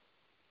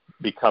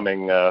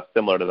becoming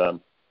similar to them.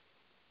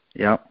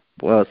 Yeah.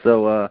 Well,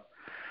 so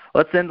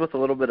let's end with a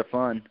little bit of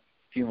fun.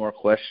 A few more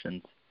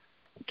questions.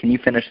 Can you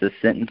finish this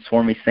sentence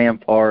for me? Sam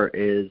Parr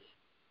is.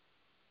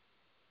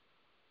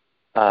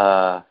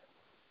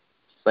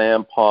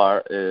 Sam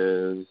Parr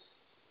is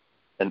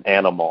an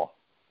animal.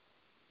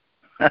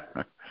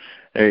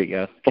 There you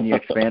go. Can you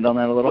expand on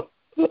that a little?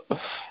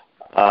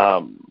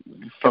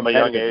 From a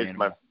young age,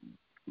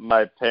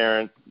 my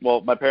parents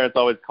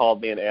always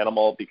called me an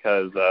animal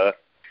because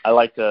I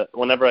like to,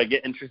 whenever I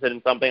get interested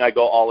in something, I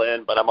go all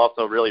in, but I'm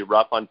also really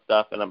rough on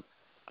stuff, and I'm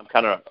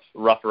kind of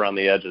rough around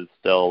the edges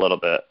still a little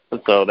bit.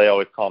 So they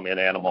always call me an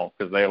animal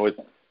because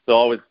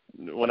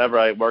whenever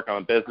I work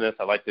on a business,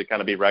 I like to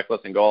kind of be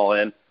reckless and go all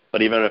in.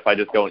 But even if I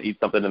just go and eat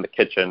something in the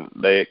kitchen,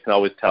 they can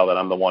always tell that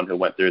I'm the one who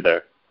went through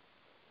there.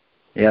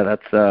 Yeah,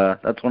 that's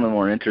one of the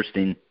more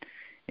interesting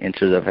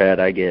answers I've had.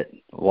 I get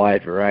a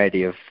wide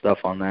variety of stuff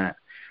on that.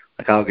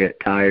 Like I'll get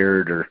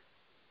tired or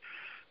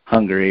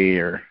hungry,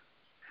 or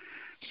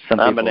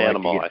I'm an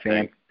animal, I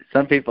think.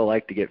 Some people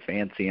like to get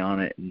fancy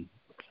on it and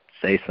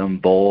say some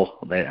bull.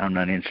 I'm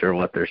not even sure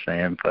what they're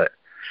saying, but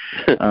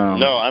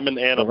no, I'm an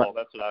animal.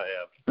 That's what I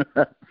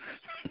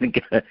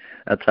am.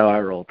 That's how I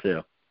roll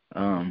too.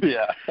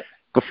 Yeah.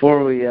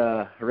 Before we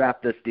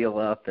wrap this deal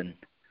up and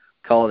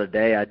call it a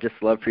day, I'd just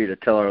love for you to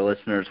tell our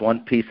listeners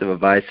one piece of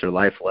advice or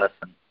life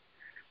lesson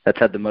that's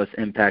had the most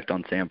impact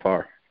on Sam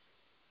Parr.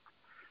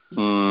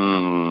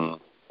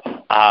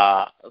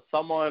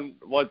 Someone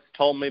once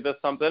told me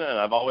something, and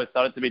I've always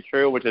thought it to be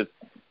true, which is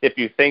if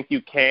you think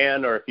you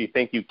can or if you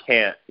think you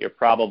can't, you're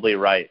probably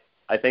right.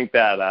 I think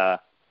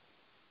that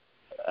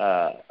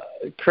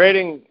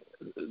creating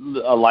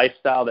a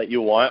lifestyle that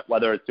you want,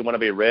 whether it's you want to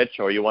be rich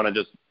or you want to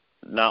just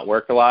not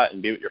work a lot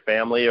and be with your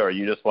family, or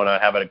you just want to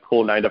have a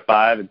cool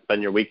 9-to-5 and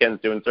spend your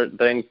weekends doing certain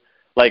things,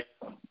 like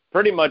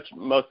pretty much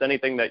most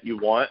anything that you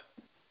want,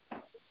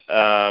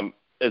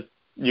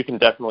 you can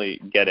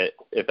definitely get it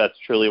if that's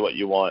truly what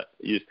you want.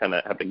 You just kind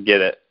of have to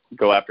get it,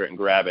 go after it, and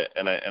grab it.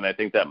 And I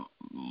think that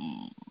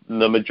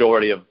the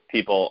majority of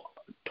people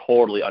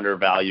totally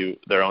undervalue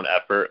their own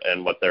effort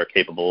and what they're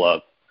capable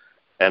of.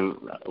 And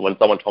when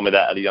someone told me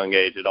that at a young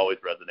age, it always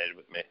resonated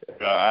with me.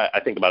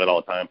 I think about it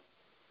all the time.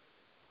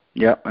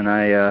 Yep, and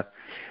I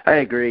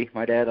agree.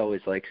 My dad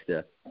always likes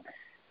to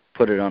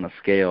put it on a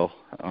scale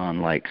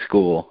on like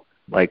school,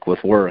 like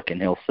with work,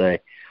 and he'll say,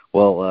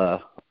 well,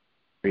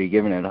 are you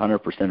giving it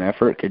 100%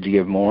 effort? Could you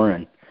give more?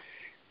 And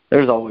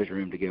there's always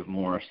room to give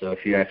more. So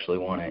if you actually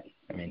want it,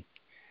 I mean,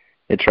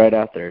 it's right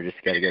out there.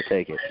 Just got to go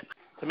take it.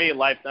 To me,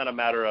 life's not a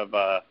matter of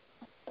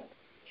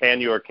can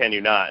you or can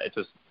you not. It's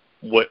just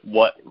what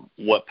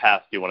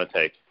path do you want to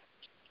take.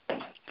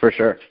 For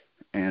sure.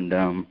 And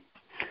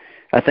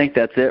I think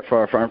that's it for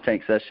our Farm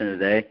Tank session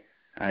today.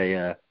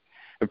 I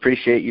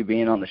appreciate you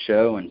being on the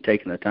show and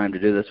taking the time to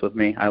do this with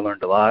me. I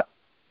learned a lot.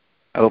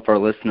 I hope our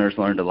listeners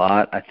learned a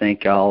lot. I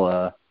think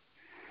I'll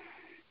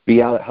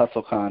be out at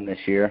HustleCon this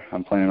year.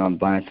 I'm planning on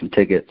buying some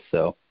tickets,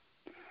 so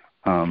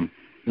I'll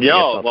see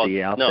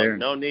you out there.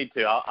 No need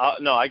to.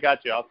 I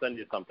got you. I'll send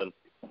you something.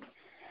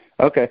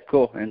 Okay,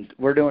 cool. And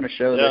we're doing a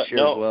show this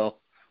year as well.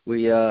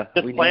 We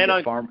plan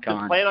on FarmCon.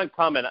 Just plan on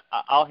coming.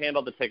 I'll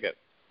handle the tickets.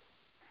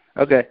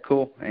 Okay,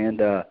 cool.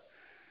 And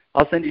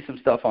I'll send you some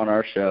stuff on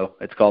our show.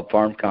 It's called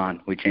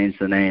FarmCon. We changed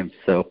the name,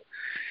 so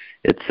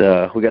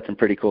it's we got some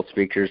pretty cool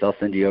speakers. I'll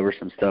send you over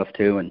some stuff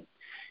too, and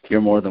you're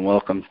more than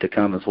welcome to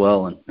come as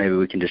well. And maybe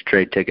we can just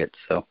trade tickets.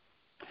 So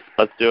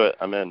let's do it.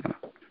 I'm in.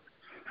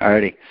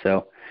 Alrighty.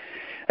 So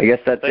I guess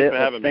that's Thanks it.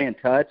 Let's stay in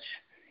touch.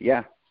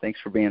 Yeah. thanks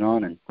for being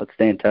on, and let's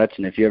stay in touch.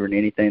 And if you ever need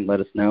anything, let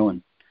us know,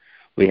 and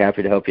we'll be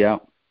happy to help you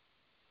out.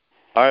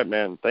 All right,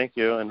 man. Thank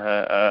you, and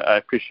I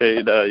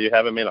appreciate you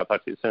having me, and I'll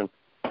talk to you soon.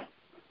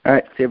 All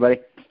right. See you, buddy.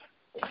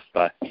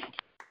 Bye.